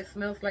like it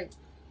smells like,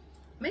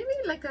 maybe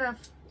like a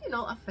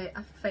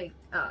fake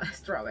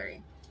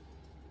strawberry.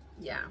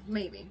 Yeah,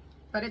 maybe.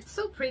 But it's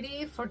so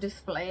pretty for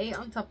display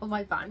on top of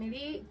my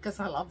vanity, because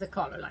I love the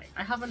color. Like,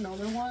 I have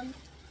another one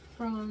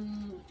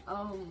from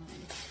Home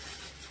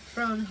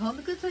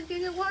Goods, I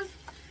think it was.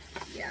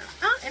 Yeah.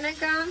 And I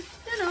got,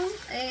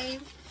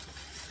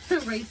 a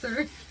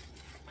razor.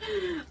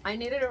 I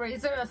needed a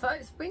razor. I saw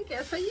it's pink.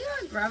 I said,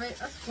 yeah, grab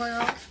it as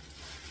well.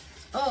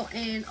 Oh,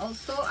 and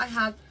also I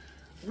have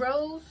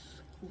Rose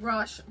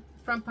Rush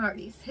from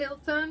Paris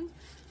Hilton.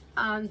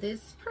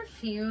 This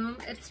perfume,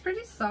 it's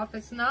pretty soft.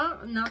 It's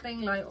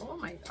nothing like, oh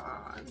my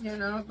god,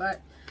 but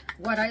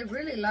what I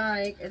really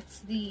like,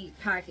 it's the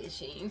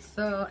packaging.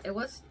 So it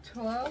was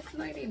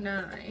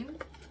 $12.99,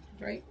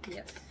 right?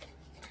 Yes.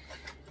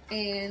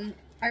 And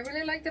I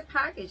really like the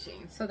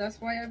packaging, so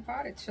that's why I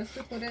bought it, just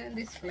to put it in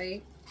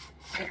display.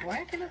 And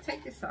why can I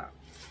take this off?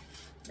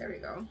 There we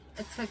go.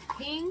 It's a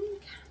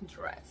pink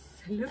dress.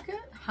 Look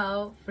at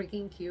how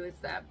freaking cute is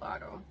that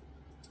bottle.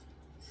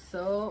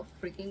 So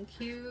freaking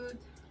cute.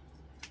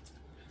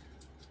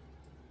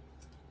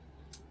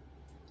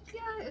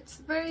 Yeah, it's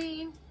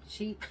very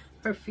cheap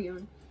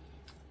perfume.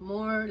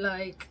 More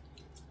like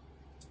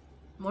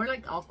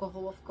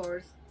alcohol, of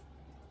course.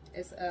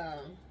 It's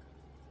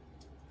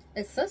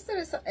it says that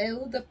it's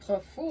eau de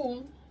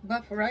parfum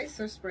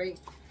vaporizer spray.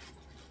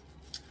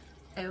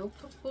 Eau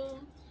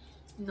parfum?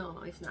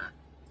 No, it's not.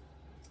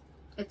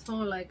 It's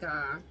more like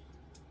a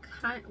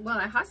kind. Well,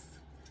 it has.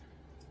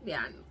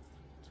 Yeah,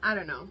 I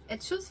don't know.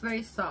 It's just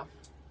very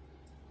soft.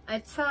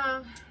 It's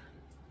I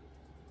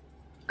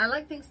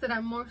like things that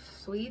are more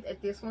sweet. And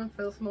this one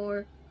feels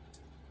more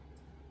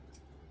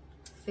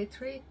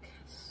citric,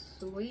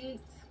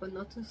 sweet, but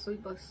not too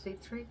sweet, but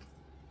citric.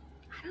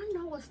 I don't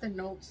know what's the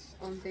notes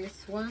on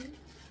this one,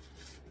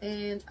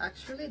 and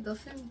actually it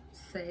doesn't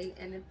say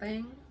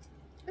anything.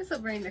 It's a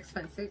very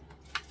inexpensive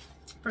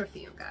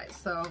perfume, guys,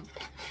 so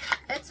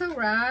it's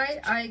alright.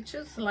 I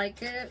just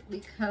like it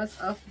because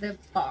of the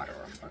bottle.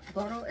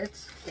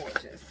 It's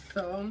gorgeous,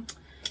 so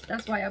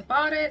that's why I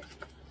bought it,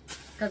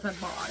 because I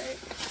bought it.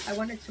 I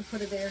wanted to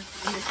put it there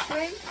in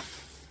display.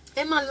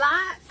 And my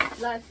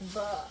last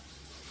book,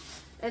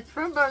 it's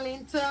from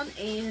Burlington,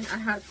 and I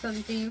had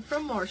something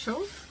from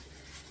Marshall.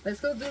 Let's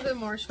go do the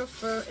Marshall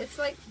first. It's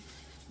like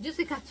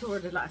Juicy Couture,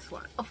 the last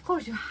one. Of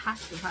course, you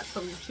have to have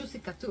some Juicy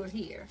Couture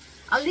here.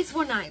 At least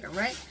one item,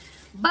 right?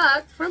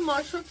 But from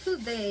Marshall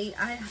today,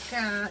 I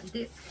got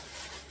this.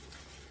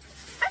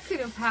 I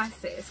couldn't pass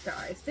this,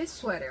 guys. This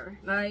sweater,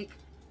 like,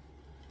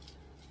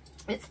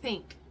 it's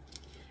pink.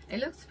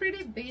 It looks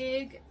pretty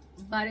big,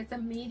 but it's a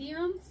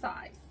medium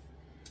size.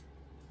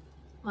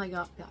 My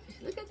God, guys,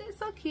 look at this,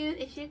 so cute.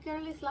 If you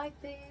girlies like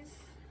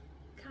this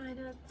kind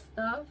of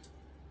stuff,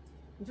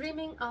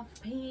 dreaming of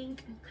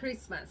pink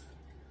Christmas.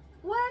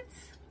 What?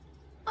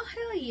 Oh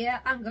hell yeah,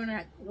 I'm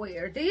gonna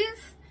wear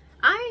this.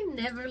 I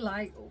never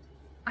like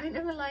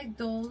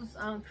those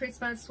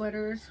Christmas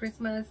sweaters,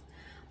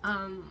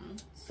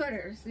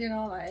 sweaters,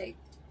 like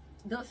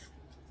those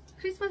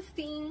Christmas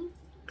theme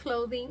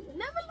clothing.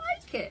 Never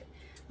like it.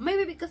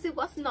 Maybe because it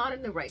was not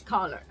in the right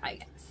color, I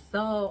guess.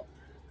 So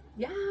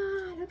Yeah,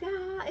 look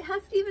at it,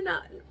 has even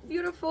a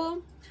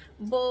beautiful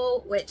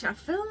bow, which I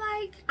feel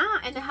like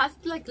and it has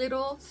like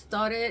little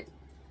studded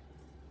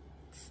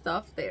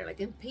stuff there, like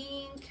in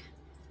pink.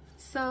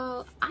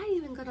 So I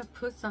even gonna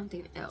put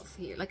something else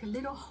here, like a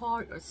little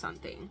heart or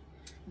something.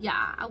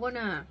 Yeah, I want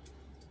a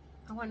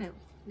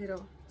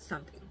little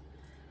something.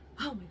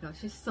 Oh my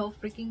gosh, it's so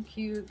freaking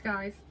cute,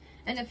 guys.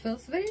 And it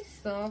feels very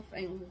soft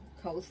and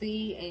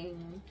cozy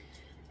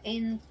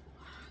and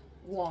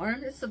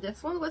warm. So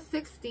this one was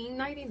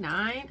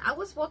 $16.99. I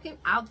was walking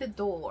out the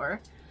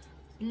door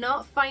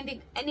not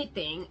finding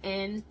anything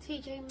in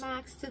TJ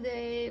Maxx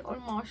today or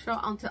Marshall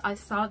until I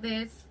saw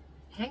this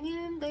hanging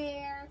in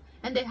there,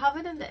 and they have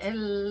it in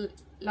the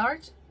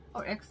large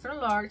or extra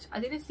large. I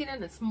didn't see it in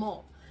the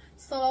small,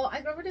 so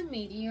I grabbed a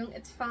medium.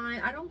 It's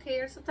fine, I don't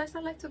care. Sometimes I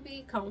like to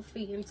be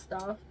comfy and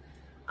stuff,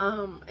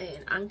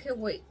 and I can't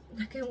wait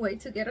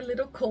to get a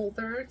little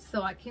colder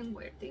so I can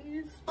wear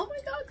these. Oh my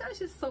god, guys,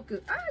 it's so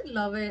good. I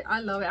love it. I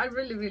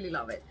really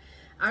love it.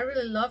 I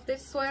really love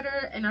this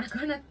sweater, and I'm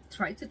gonna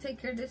try to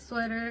take care of this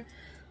sweater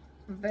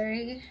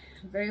very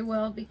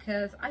well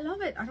because I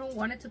love it. I don't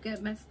want it to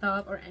get messed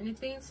up or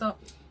anything, so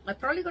I'm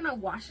probably gonna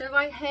wash it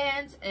by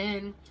hands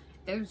and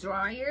air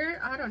dryer.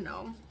 I don't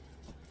know,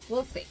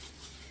 we'll see.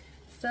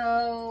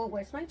 So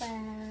where's my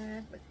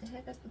bag? What the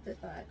heck? I put the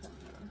bag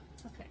on.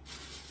 Okay.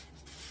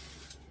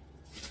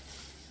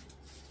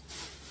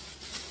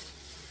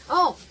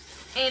 Oh,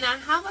 and I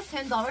have a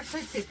 $10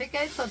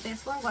 certificate, so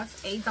this one was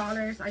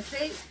 $8. I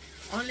paid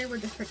only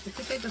with the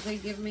certificate because they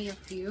give me a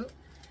few.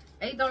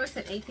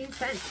 $8.18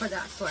 for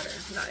that sweater.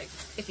 Like,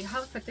 if you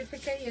have a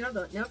certificate, you know,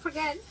 never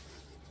forget.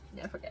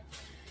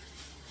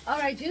 All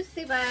right,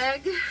 Juicy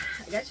bag.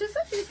 I got just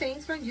a few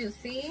things from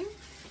Juicy.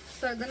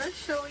 So I'm gonna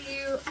show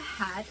you a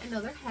hat,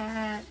 another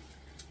hat.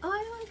 Oh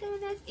my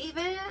goodness,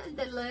 even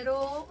the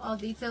little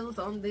details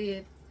on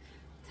the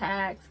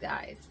tags,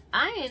 guys.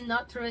 I am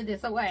not throwing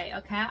this away,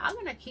 okay? I'm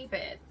gonna keep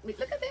it. Wait,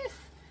 look at this.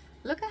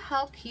 Look at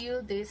how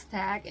cute this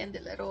tag and the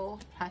little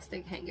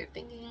plastic hanger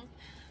thingy.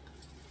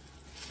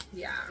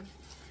 Yeah.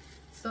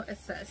 So it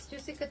says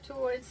Juicy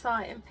Couture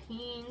inside in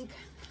pink.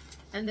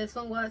 And this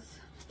one was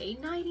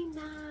 $8.99,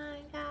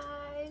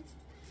 guys.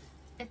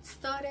 It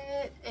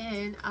started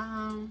and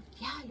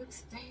yeah, it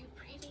looks very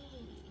pretty.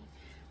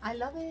 I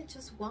love it.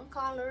 Just one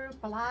color,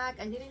 black.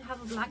 I didn't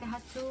have a black. I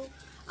had two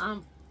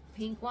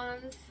pink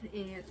ones,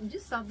 and you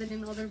saw that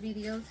in other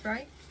videos,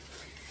 right?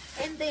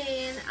 And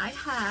then I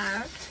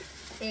have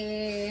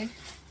a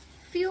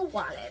few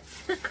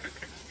wallets.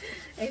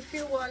 A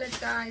few wallets,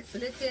 guys.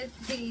 Look at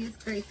these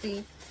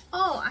crazy.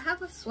 Oh, I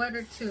have a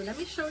sweater too. Let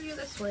me show you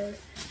the sweater.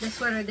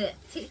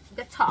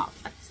 The top.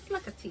 It's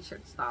like a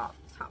t-shirt top.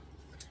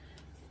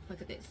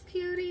 Look at this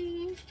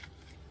cutie.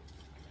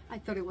 I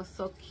thought it was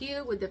so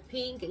cute with the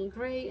pink and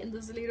gray and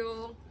this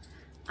little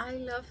I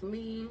love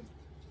me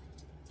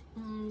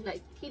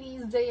like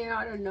kitties there.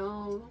 I don't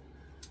know,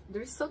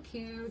 they're so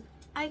cute.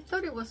 I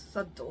thought it was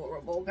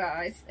adorable,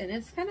 guys, and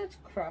it's kind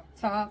of crop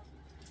top,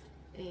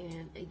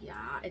 and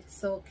yeah, it's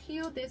so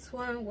cute. This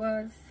one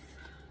was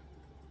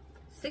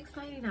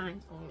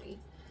 $6.99 only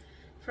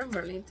from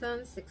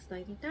Burlington.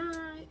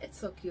 $6.99. It's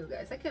so cute,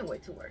 guys. I can't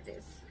wait to wear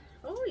this.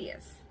 Oh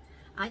yes,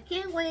 I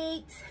can't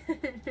wait.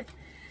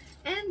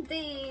 And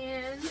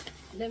then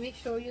let me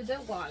show you the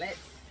wallet.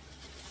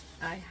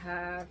 I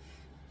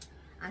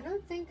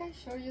don't think I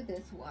showed you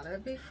this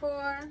wallet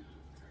before,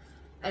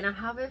 and I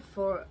have it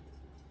for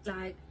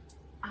like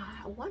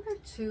 1 or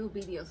 2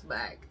 videos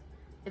back,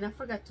 and I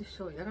forgot to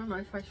show you. I don't know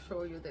if I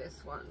show you this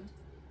one.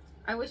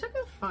 I wish I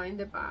could find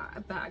a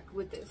bag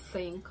with the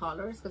same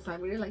colors, because I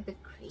really like the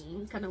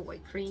cream, kind of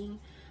white cream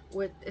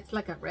with, it's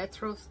like a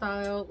retro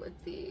style with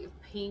the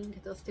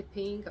pink, dusty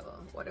pink,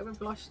 or whatever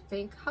blush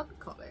pink, how to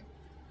call it.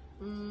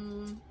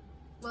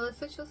 Well,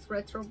 it's just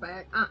retro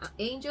bag.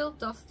 Angel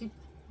Dusty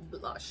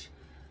Blush.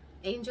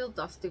 Angel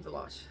Dusty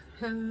Blush.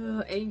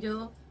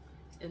 Angel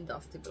and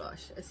Dusty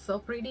Blush. It's so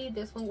pretty.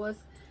 This one was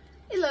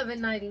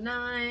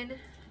 $11.99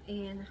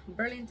 in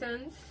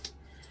Burlington's,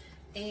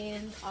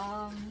 and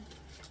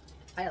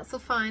I also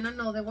find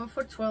another one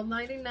for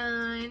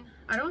 $12.99.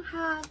 I don't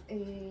have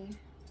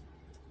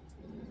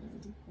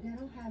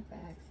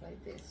bags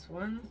like this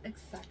one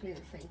exactly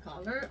the same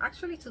color.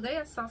 Actually, today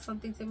I saw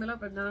something similar,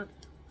 but not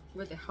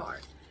with the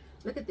heart.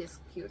 Look at this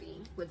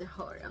cutie with the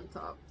heart on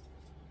top.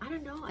 I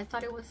don't know, I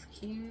thought it was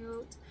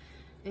cute.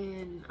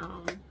 And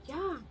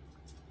yeah,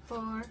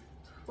 for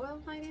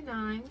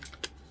 $12.99.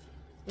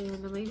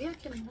 And maybe I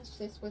can match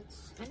this with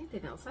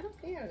anything else. I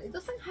don't care. It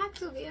doesn't have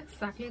to be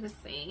exactly the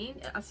same,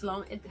 as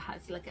long as it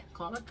has like a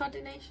color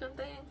coordination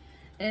thing.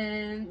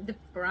 And the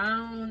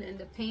brown and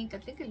the pink, I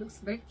think it looks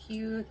very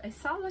cute. I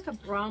saw like a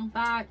brown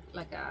bag,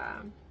 like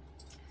a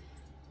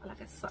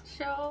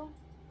satchel,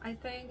 I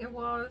think it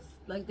was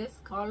like this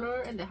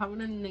color, and they have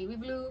it in navy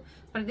blue,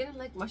 but I didn't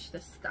like much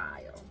the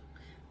style,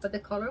 but the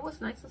color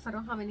was nice, because I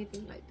don't have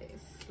anything like this.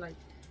 Like,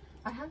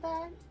 I have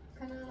that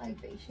kind of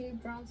like beige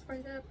brown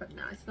spray there, but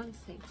no, it's not the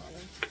same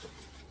color.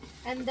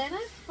 And then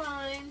I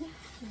find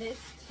this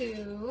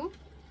too.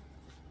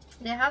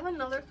 They have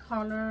another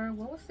color.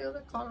 What was the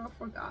other color? I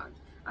forgot.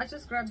 I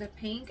just grabbed the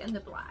pink and the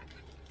black.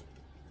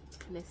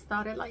 And it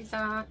started like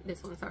that.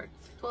 This one's are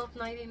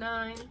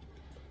 $12.99.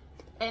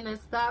 And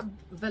it's that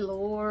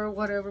velour,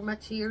 whatever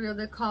material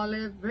they call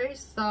it. Very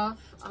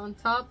soft on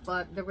top,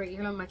 but the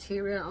regular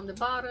material on the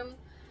bottom.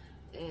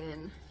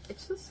 And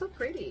it's just so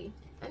pretty.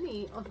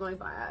 Any of my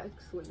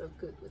bags would look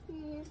good with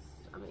these.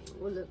 I mean,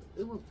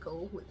 it would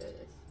go with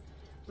this.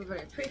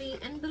 Very pretty.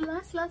 And the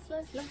last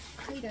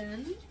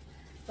item,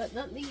 but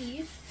not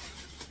least.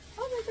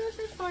 Oh my gosh,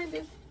 I find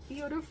this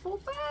beautiful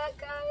bag,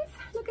 guys.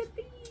 Look at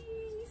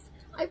these.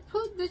 I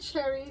put the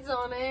cherries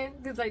on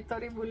it because I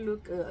thought it would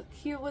look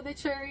cute with the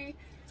cherry.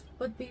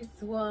 But this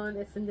one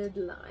isn't it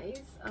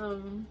nice?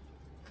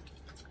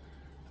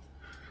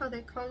 How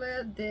they call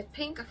it? The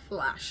pink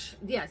flash.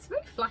 Yeah, it's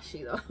very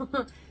flashy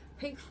though.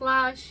 Pink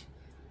flash.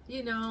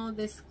 You know,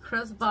 this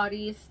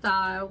crossbody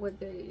style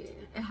with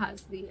it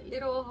has the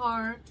little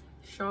heart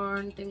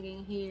charm thing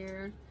in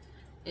here.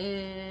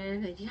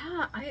 And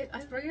yeah, I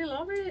really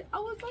love it. I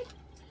was like,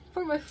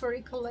 for my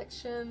furry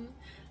collection,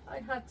 I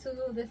had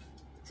two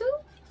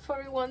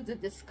furry ones in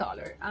this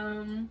color.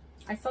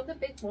 I saw the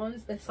big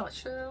ones, the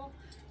satchel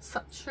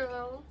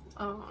style,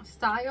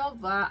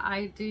 but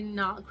I did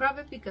not grab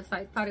it because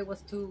I thought it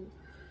was too,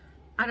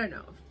 I don't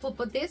know.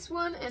 But this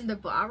one and the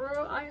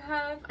barrel I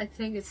have, I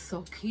think it's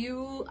so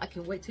cute. I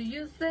can't wait to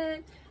use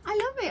it. I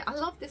love it. I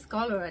love this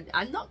color, and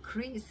I'm not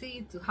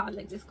crazy to have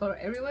like this color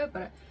everywhere,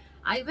 but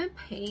I even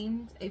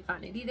paint a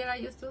vanity that I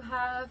used to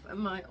have in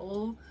my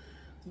old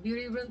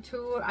beauty room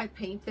tour. I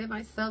painted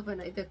myself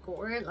and I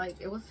decored it. Like,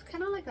 it was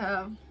kind of like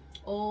a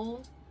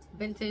old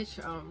vintage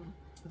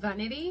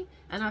vanity,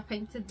 and I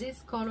painted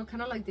this color,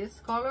 kind of like this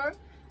color,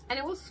 and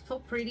it was so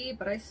pretty,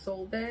 but I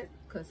sold it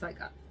because I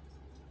got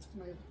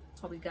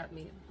probably got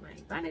me my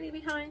vanity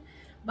behind.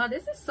 But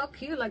this is so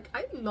cute. Like,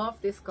 I love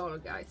this color,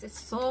 guys. It's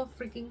so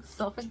freaking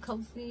soft and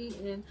cozy.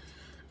 And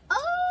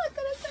oh, I'm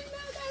gonna say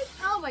that, guys.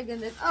 Oh my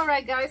goodness. All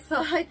right, guys, so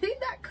I think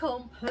that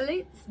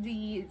completes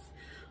this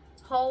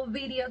whole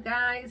video,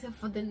 guys.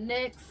 For the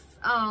next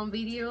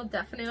video,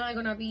 definitely I'm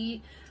gonna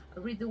be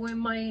redoing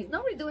my,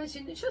 not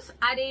redoing, just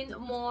adding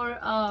more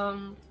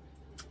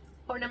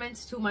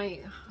ornaments to my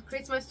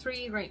Christmas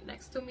tree right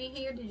next to me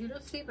here. Did you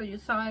not see? But you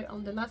saw it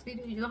on the last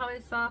video. You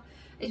haven't saw.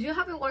 If you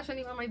haven't watched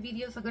any of my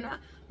videos, I'm gonna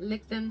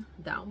link them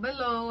down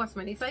below, as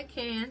many as I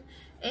can.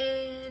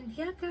 And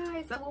yeah,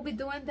 guys, I will be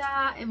doing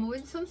that and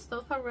moving some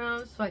stuff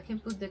around so I can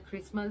put the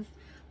Christmas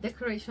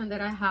decoration that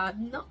I have.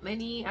 Not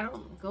many. I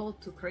don't go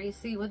too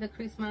crazy with the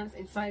Christmas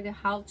inside the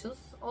house.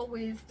 Just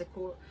always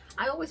decor.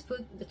 I always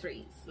put the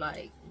trees.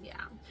 Like,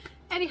 yeah.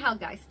 Anyhow,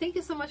 guys, thank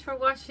you so much for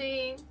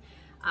watching.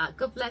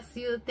 God bless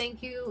you.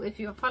 Thank you. If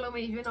you follow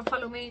me, if you don't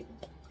follow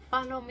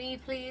me,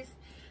 please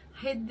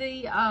hit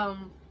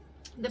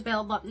the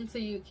bell button so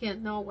you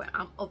can know when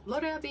I'm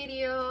uploading a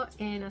video.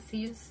 And I'll see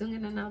you soon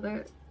in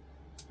another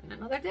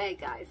day,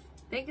 guys.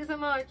 Thank you so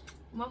much.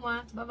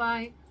 Bye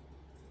bye.